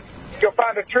do this, you'll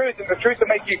find the truth, and the truth will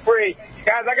make you free.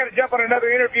 Guys, I got to jump on another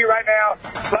interview right now.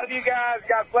 Love you guys.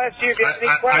 God bless you. If you have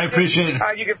any questions, I appreciate it.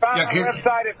 You can find my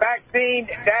website at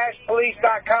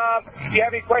vaccine-police.com. If you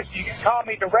have any questions, you can call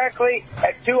me directly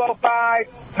at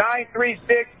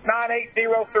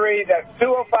 205-936-9803. That's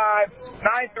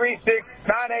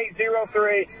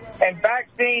 205-936-9803. And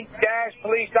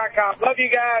vaccine-police.com. Love you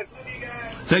guys.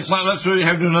 Thanks a lot. Let's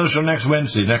have to do another show next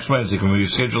Wednesday. Can we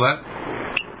schedule that?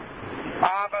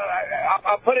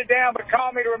 I'll put it down, but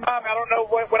call me to remind me. I don't know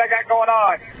what I got going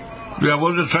on. Yeah,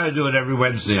 we'll just try to do it every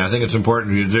Wednesday. I think it's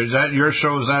important. Your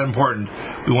show is that important.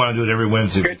 We want to do it every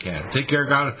Wednesday if we can. Take care,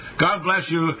 God. God bless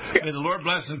you. May the Lord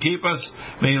bless and keep us.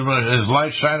 May His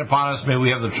light shine upon us. May we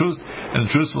have the truth, and the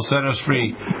truth will set us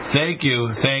free. Thank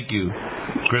you,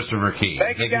 Christopher Key.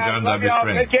 Thank you, guys. John Love W. y'all.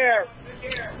 Spring. Take care.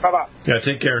 Bye-bye. Yeah,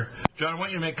 take care. John, I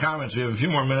want you to make comments. We have a few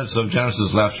more minutes of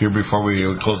Genesis left here before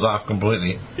we close off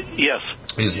completely. Yes.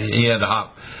 He had to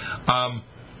hop. I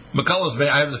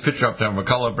have this picture up there.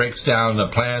 McCullough breaks down the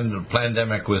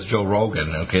pandemic with Joe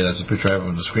Rogan. Okay, that's a picture I have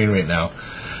on the screen right now.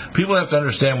 People have to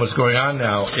understand what's going on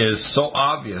now is so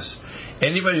obvious.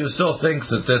 Anybody who still thinks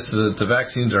that the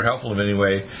vaccines are helpful in any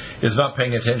way is not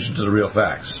paying attention to the real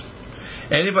facts.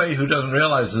 Anybody who doesn't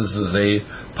realize this is a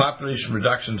population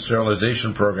reduction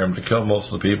sterilization program to kill most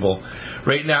of the people.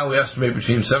 Right now, we estimate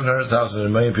between 700,000 and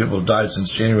 1 million people have died since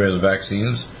January of the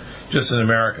vaccines, just in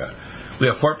America.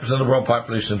 We have 4% of the world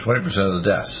population and 20% of the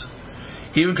deaths.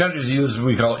 Even countries use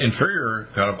what we call inferior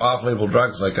kind of off-label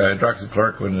drugs like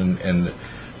hydroxychloroquine and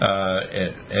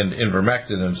and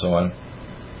ivermectin and so on.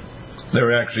 They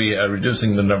were actually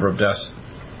reducing the number of deaths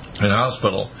in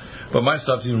hospital. But my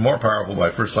stuff's even more powerful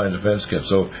by first-line defense kit.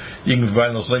 So you can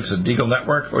find those links at Deagle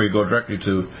Network, or you go directly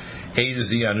to A to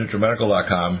Z on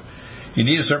NutriMedical.com. You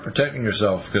need to start protecting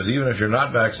yourself, because even if you're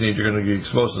not vaccinated, you're going to get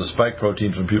exposed to the spike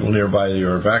proteins from people nearby that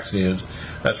are vaccinated.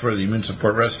 That's where the immune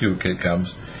support rescue kit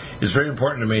comes. It's very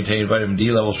important to maintain vitamin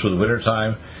D levels for the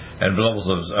wintertime, and levels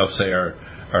of say, our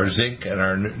zinc and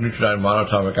our Nutriodine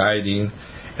monatomic iodine.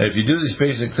 And if you do these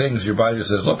basic things, your body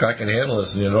says, look, I can handle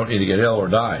this, and you don't need to get ill or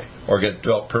die, or get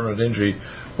permanent injury,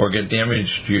 or get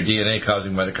damage to your DNA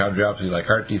causing mitochondriopathy like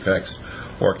heart defects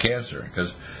or cancer.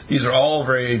 Because these are all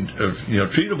very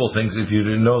treatable things if you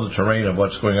didn't know the terrain of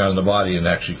what's going on in the body and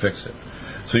actually fix it.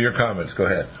 So your comments, go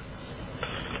ahead.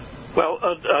 Well,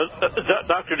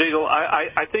 Dr. Deagle,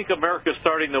 I think America's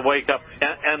starting to wake up,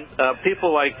 and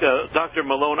people like Dr.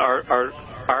 Malone are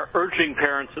urging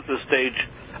parents at this stage.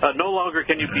 No longer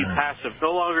can you be passive.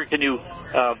 No longer can you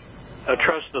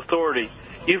trust authority.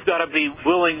 You've got to be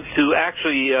willing to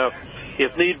actually,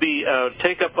 if need be,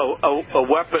 take up a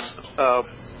weapon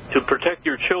to protect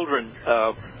your children,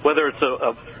 whether it's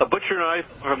a butcher knife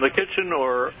from the kitchen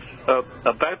or a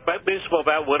baseball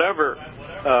bat, whatever,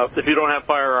 if you don't have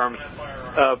firearms,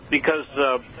 because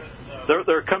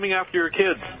they're coming after your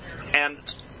kids. And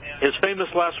his famous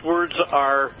last words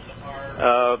are,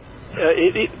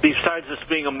 besides this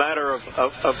being a matter of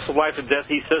life and death,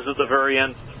 he says at the very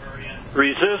end,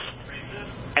 resist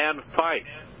and fight.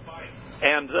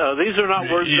 And these are not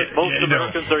words that most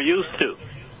Americans are used to.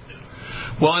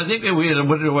 Well, I think that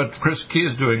what Chris Key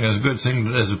is doing is a good thing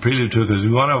as a prelude to, because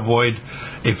we want to avoid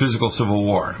a physical civil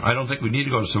war. I don't think we need to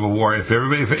go to civil war. If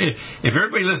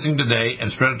everybody listening today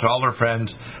and spread it to all their friends,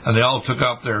 and they all took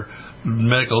up their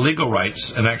medical legal rights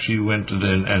and actually went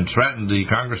and threatened the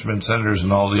congressmen, senators, and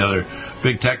all the other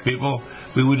big tech people,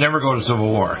 we would never go to civil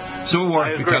war. Civil war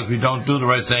is because we don't do the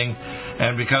right thing,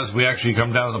 and because we actually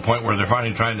come down to the point where they're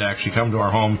finally trying to actually come to our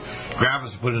home, grab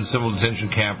us, put in a civil detention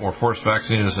camp, or force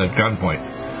vaccinate us at gunpoint.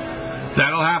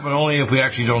 That'll happen only if we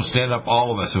actually don't stand up,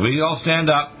 all of us. If we all stand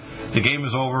up, the game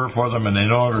is over for them, and they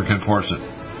no longer can force it.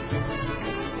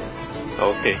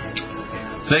 Okay.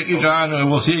 Thank you, John.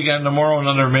 We'll see you again tomorrow.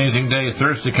 Another amazing day.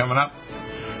 Thursday coming up.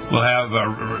 We'll have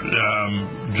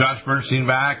Josh Bernstein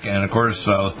back, and, of course,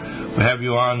 we'll have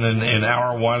you on in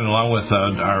hour one, along with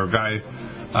our guy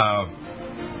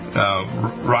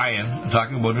Ryan,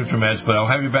 talking about NutriMeds. But I'll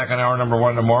have you back on hour number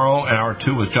one tomorrow, and hour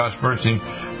two with Josh Bernstein.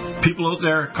 People out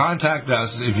there, contact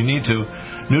us if you need to.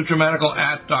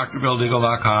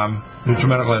 NutriMedical@DrBillDeagle.com.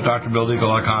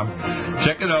 NutriMedical@DrBillDeagle.com.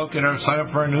 Check it out. Sign up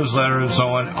for our newsletter and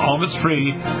so on. All of it's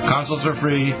free. Consults are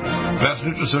free. Best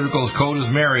Nutraceuticals code is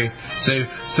Mary. Save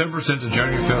 7% to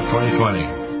January 5th, 2020.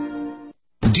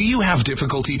 Do you have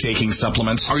difficulty taking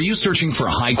supplements? Are you searching for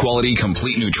a high-quality,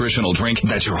 complete nutritional drink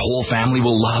that your whole family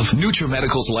will love?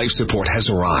 NutriMedical's Life Support has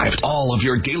arrived. All of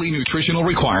your daily nutritional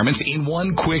requirements in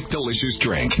one quick, delicious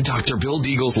drink. Dr. Bill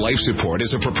Deagle's Life Support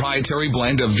is a proprietary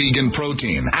blend of vegan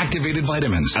protein, activated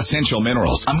vitamins, essential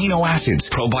minerals, amino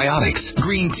acids, probiotics,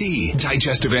 green tea,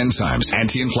 digestive enzymes,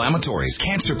 anti-inflammatories,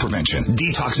 cancer prevention,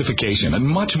 detoxification, and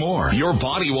much more. Your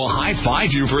body will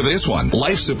high-five you for this one.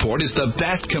 Life Support is the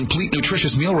best complete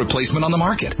nutritious meal replacement on the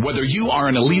market. Whether you are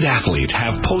an elite athlete,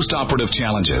 have post-operative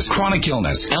challenges, chronic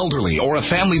illness, elderly, or a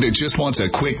family that just wants a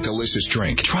quick, delicious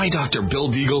drink, try Dr. Bill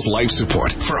Deagle's Life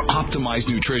Support for optimized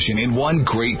nutrition in one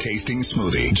great-tasting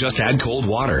smoothie. Just add cold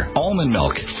water, almond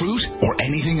milk, fruit, or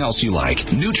anything else you like.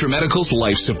 NutriMedical's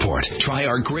Life Support. Try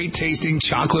our great-tasting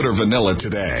chocolate or vanilla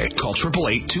today. Call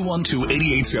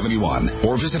 888-212-8871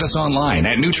 or visit us online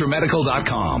at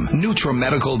NutriMedical.com.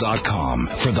 NutriMedical.com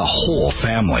for the whole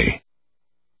family.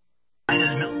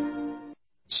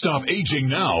 Stop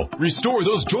aging now. Restore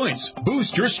those joints.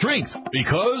 Boost your strength.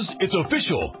 Because it's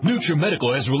official.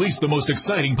 NutriMedical has released the most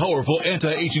exciting, powerful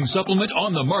anti-aging supplement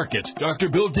on the market. Dr.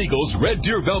 Bill Deagle's Red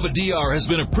Deer Velvet DR has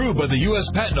been approved by the U.S.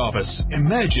 Patent Office.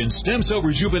 Imagine stem cell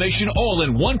rejuvenation all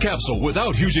in one capsule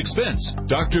without huge expense.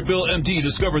 Dr. Bill MD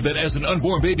discovered that as an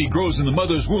unborn baby grows in the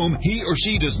mother's womb, he or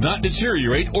she does not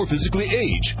deteriorate or physically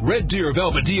age. Red Deer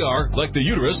Velvet DR, like the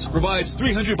uterus, provides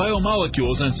 300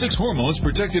 biomolecules and 6 hormones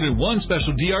protected in one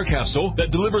special DR capsule that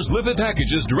delivers lipid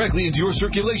packages directly into your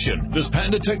circulation. This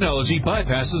patented technology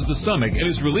bypasses the stomach and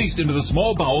is released into the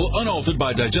small bowel unaltered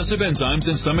by digestive enzymes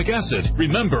and stomach acid.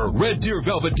 Remember, Red Deer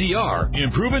Velvet DR.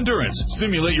 Improve endurance,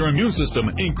 stimulate your immune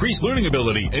system, increase learning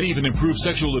ability, and even improve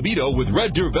sexual libido with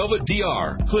Red Deer Velvet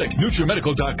DR. Click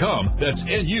NutriMedical.com. That's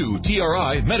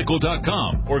NUTRI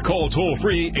Medical.com. Or call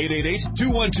toll-free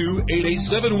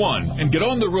 888-212-8871 and get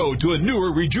on the road to a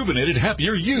newer, rejuvenated,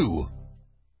 happier you.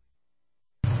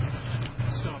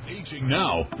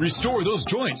 Now, restore those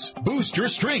joints, boost your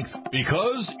strength,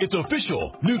 because it's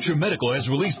official. NutriMedical has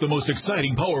released the most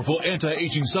exciting, powerful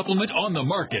anti-aging supplement on the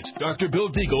market. Dr. Bill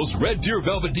Deagle's Red Deer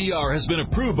Velvet DR has been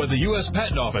approved by the U.S.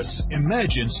 Patent Office.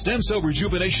 Imagine stem cell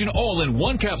rejuvenation all in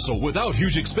one capsule without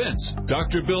huge expense.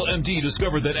 Dr. Bill MD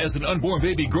discovered that as an unborn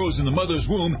baby grows in the mother's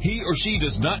womb, he or she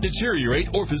does not deteriorate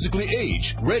or physically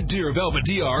age. Red Deer Velvet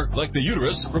DR, like the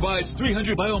uterus, provides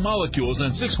 300 biomolecules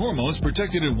and 6 hormones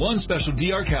protected in one special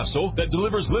DR capsule that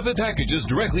delivers lipid packages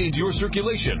directly into your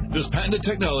circulation. This patented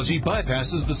technology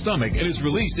bypasses the stomach and is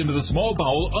released into the small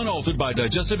bowel unaltered by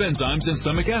digestive enzymes and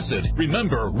stomach acid.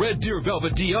 Remember, Red Deer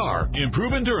Velvet DR.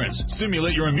 Improve endurance,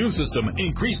 stimulate your immune system,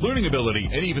 increase learning ability,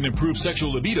 and even improve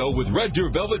sexual libido with Red Deer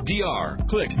Velvet DR.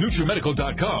 Click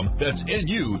NutriMedical.com, that's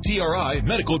NUTRI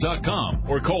Medical.com,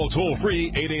 or call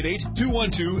toll-free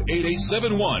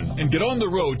 888-212-8871 and get on the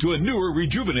road to a newer,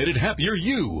 rejuvenated, happier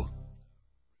you.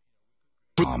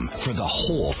 For the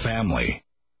whole family.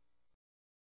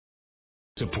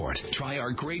 Support. Try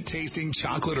our great tasting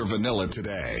chocolate or vanilla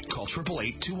today. Call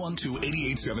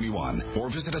 888-212-8871 or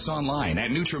visit us online at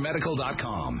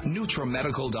NutriMedical.com.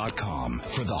 NutriMedical.com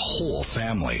for the whole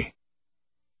family.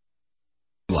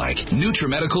 Like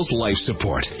NutriMedical's Life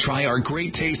Support. Try our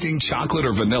great tasting chocolate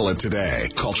or vanilla today.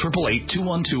 Call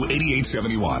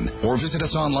 888-212-8871 or visit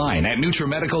us online at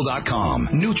NutriMedical.com.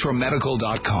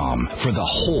 NutriMedical.com for the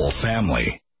whole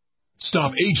family.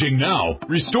 Stop aging now.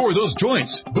 Restore those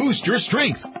joints. Boost your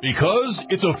strength. Because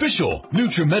it's official.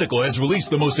 NutriMedical has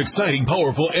released the most exciting,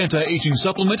 powerful anti-aging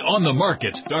supplement on the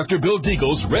market. Dr. Bill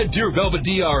Deagle's Red Deer Velvet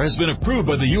DR has been approved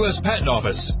by the U.S. Patent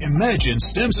Office. Imagine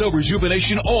stem cell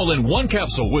rejuvenation all in one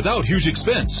capsule without huge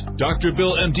expense. Dr.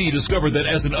 Bill MD discovered that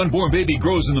as an unborn baby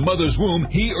grows in the mother's womb,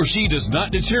 he or she does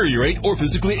not deteriorate or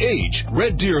physically age.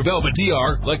 Red Deer Velvet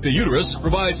DR, like the uterus,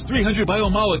 provides 300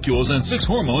 biomolecules and 6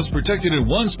 hormones protected in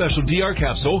one special DR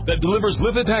capsule that delivers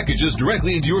lipid packages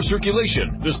directly into your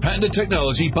circulation. This patented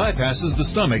technology bypasses the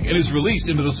stomach and is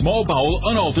released into the small bowel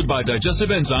unaltered by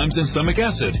digestive enzymes and stomach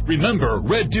acid. Remember,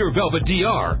 Red Deer Velvet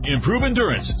DR. Improve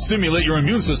endurance, stimulate your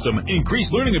immune system,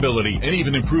 increase learning ability, and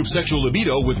even improve sexual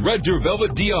libido with Red Deer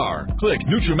Velvet DR. Click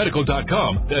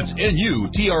NutriMedical.com, that's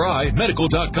NUTRI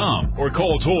Medical.com, or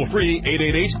call toll-free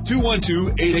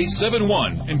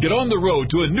 888-212-8871 and get on the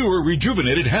road to a newer,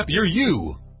 rejuvenated, happier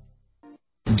you.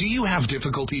 Do you have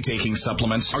difficulty taking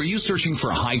supplements? Are you searching for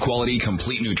a high-quality,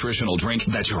 complete nutritional drink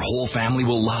that your whole family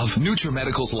will love?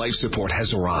 NutriMedical's Life Support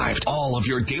has arrived. All of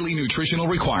your daily nutritional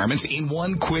requirements in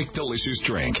one quick, delicious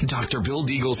drink. Dr. Bill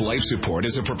Deagle's Life Support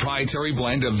is a proprietary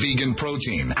blend of vegan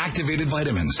protein, activated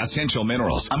vitamins, essential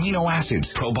minerals, amino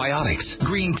acids, probiotics,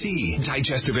 green tea,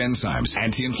 digestive enzymes,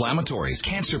 anti-inflammatories,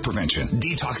 cancer prevention,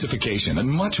 detoxification, and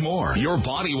much more. Your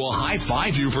body will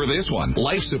high-five you for this one.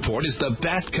 Life Support is the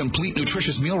best complete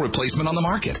nutritious meal replacement on the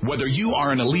market. Whether you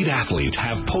are an elite athlete,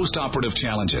 have post-operative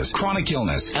challenges, chronic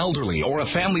illness, elderly, or a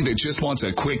family that just wants a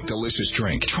quick, delicious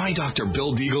drink, try Dr.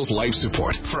 Bill Deagle's Life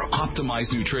Support for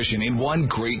optimized nutrition in one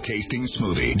great tasting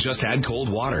smoothie. Just add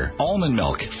cold water, almond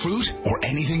milk, fruit, or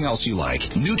anything else you like.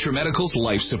 NutriMedical's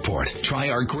Life Support. Try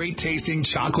our great tasting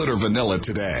chocolate or vanilla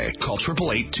today. Call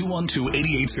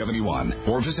 888-212-8871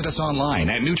 or visit us online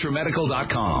at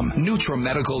NutriMedical.com.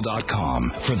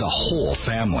 NutriMedical.com for the whole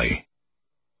family.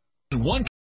 One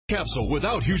capsule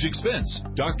without huge expense.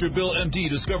 Dr. Bill MD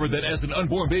discovered that as an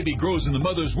unborn baby grows in the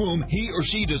mother's womb, he or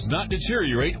she does not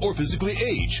deteriorate or physically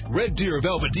age. Red Deer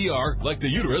Velvet DR, like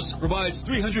the uterus, provides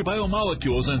 300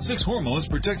 biomolecules and 6 hormones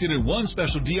protected in one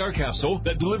special DR capsule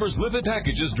that delivers lipid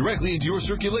packages directly into your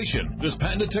circulation. This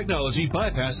patented technology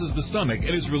bypasses the stomach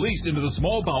and is released into the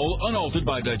small bowel unaltered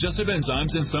by digestive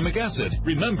enzymes and stomach acid.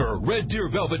 Remember, Red Deer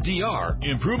Velvet DR.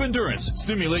 Improve endurance,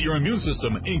 stimulate your immune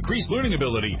system, increase learning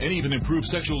ability, and even improve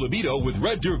sexual libido with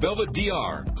Red Deer Velvet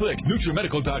DR. Click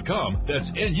NutriMedical.com, that's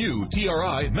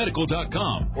NUTRI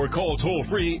Medical.com, or call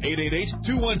toll-free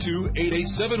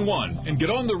 888-212-8871 and get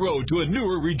on the road to a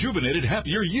newer, rejuvenated,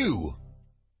 happier you.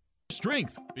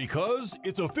 Strength, because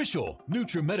it's official.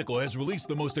 NutriMedical has released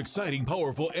the most exciting,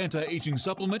 powerful anti-aging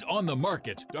supplement on the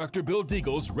market. Dr. Bill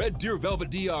Deagle's Red Deer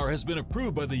Velvet DR has been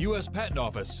approved by the U.S. Patent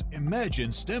Office. Imagine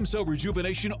stem cell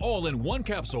rejuvenation all in one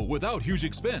capsule without huge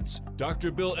expense. Dr.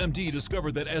 Bill MD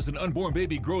discovered that as an unborn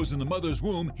baby grows in the mother's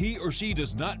womb, he or she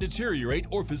does not deteriorate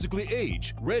or physically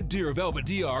age. Red Deer Velvet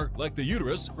DR, like the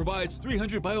uterus, provides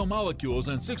 300 biomolecules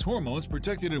and 6 hormones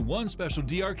protected in one special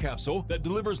DR capsule that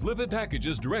delivers lipid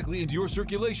packages directly into your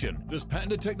circulation. circulation. This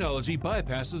patented technology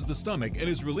bypasses the stomach and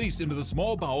is released into the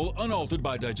small bowel unaltered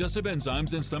by digestive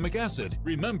enzymes and stomach acid.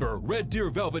 Remember Red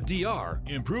Deer Velvet DR.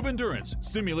 Improve endurance,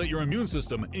 stimulate your immune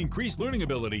system, increase learning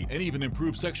ability, and even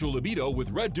improve sexual libido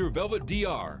with Red Deer Velvet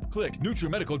DR. Click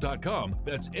NutriMedical.com,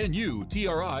 that's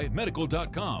N-U-T-R-I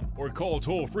medical.com, or call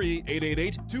toll-free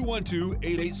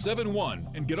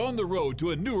 888-212-8871 and get on the road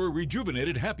to a newer,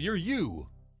 rejuvenated, happier you.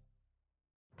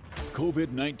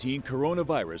 COVID-19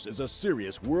 coronavirus is a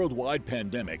serious worldwide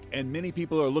pandemic, and many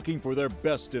people are looking for their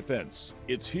best defense.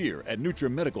 It's here at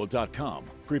NutriMedical.com.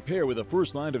 Prepare with a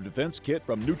first line of defense kit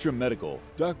from NutriMedical.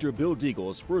 Dr. Bill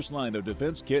Deagle's first line of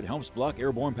defense kit helps block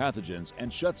airborne pathogens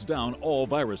and shuts down all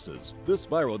viruses. This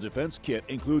viral defense kit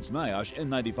includes NIOSH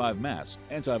N95 masks,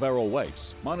 antiviral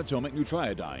wipes, monatomic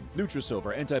Nutriodine,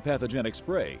 Nutrisilver antipathogenic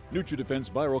spray,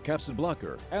 NutriDefense viral capsid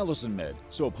blocker, Allison Med,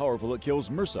 so powerful it kills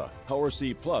MRSA, Power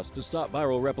C Plus to stop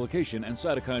viral replication and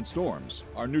cytokine storms.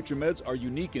 Our NutriMeds are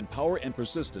unique in power and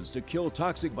persistence to kill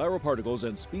toxic viral particles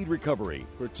and speed recovery.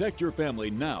 Protect your family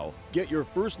now. Get your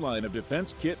first line of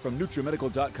defense kit from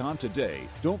NutriMedical.com today.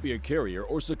 Don't be a carrier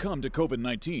or succumb to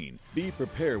COVID-19. Be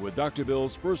prepared with Dr.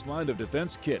 Bill's first line of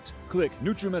defense kit. Click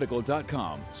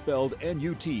NutriMedical.com, spelled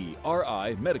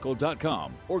N-U-T-R-I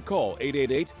medical.com, or call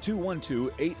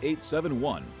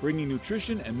 888-212-8871, bringing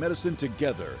nutrition and medicine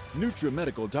together.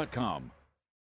 NutriMedical.com.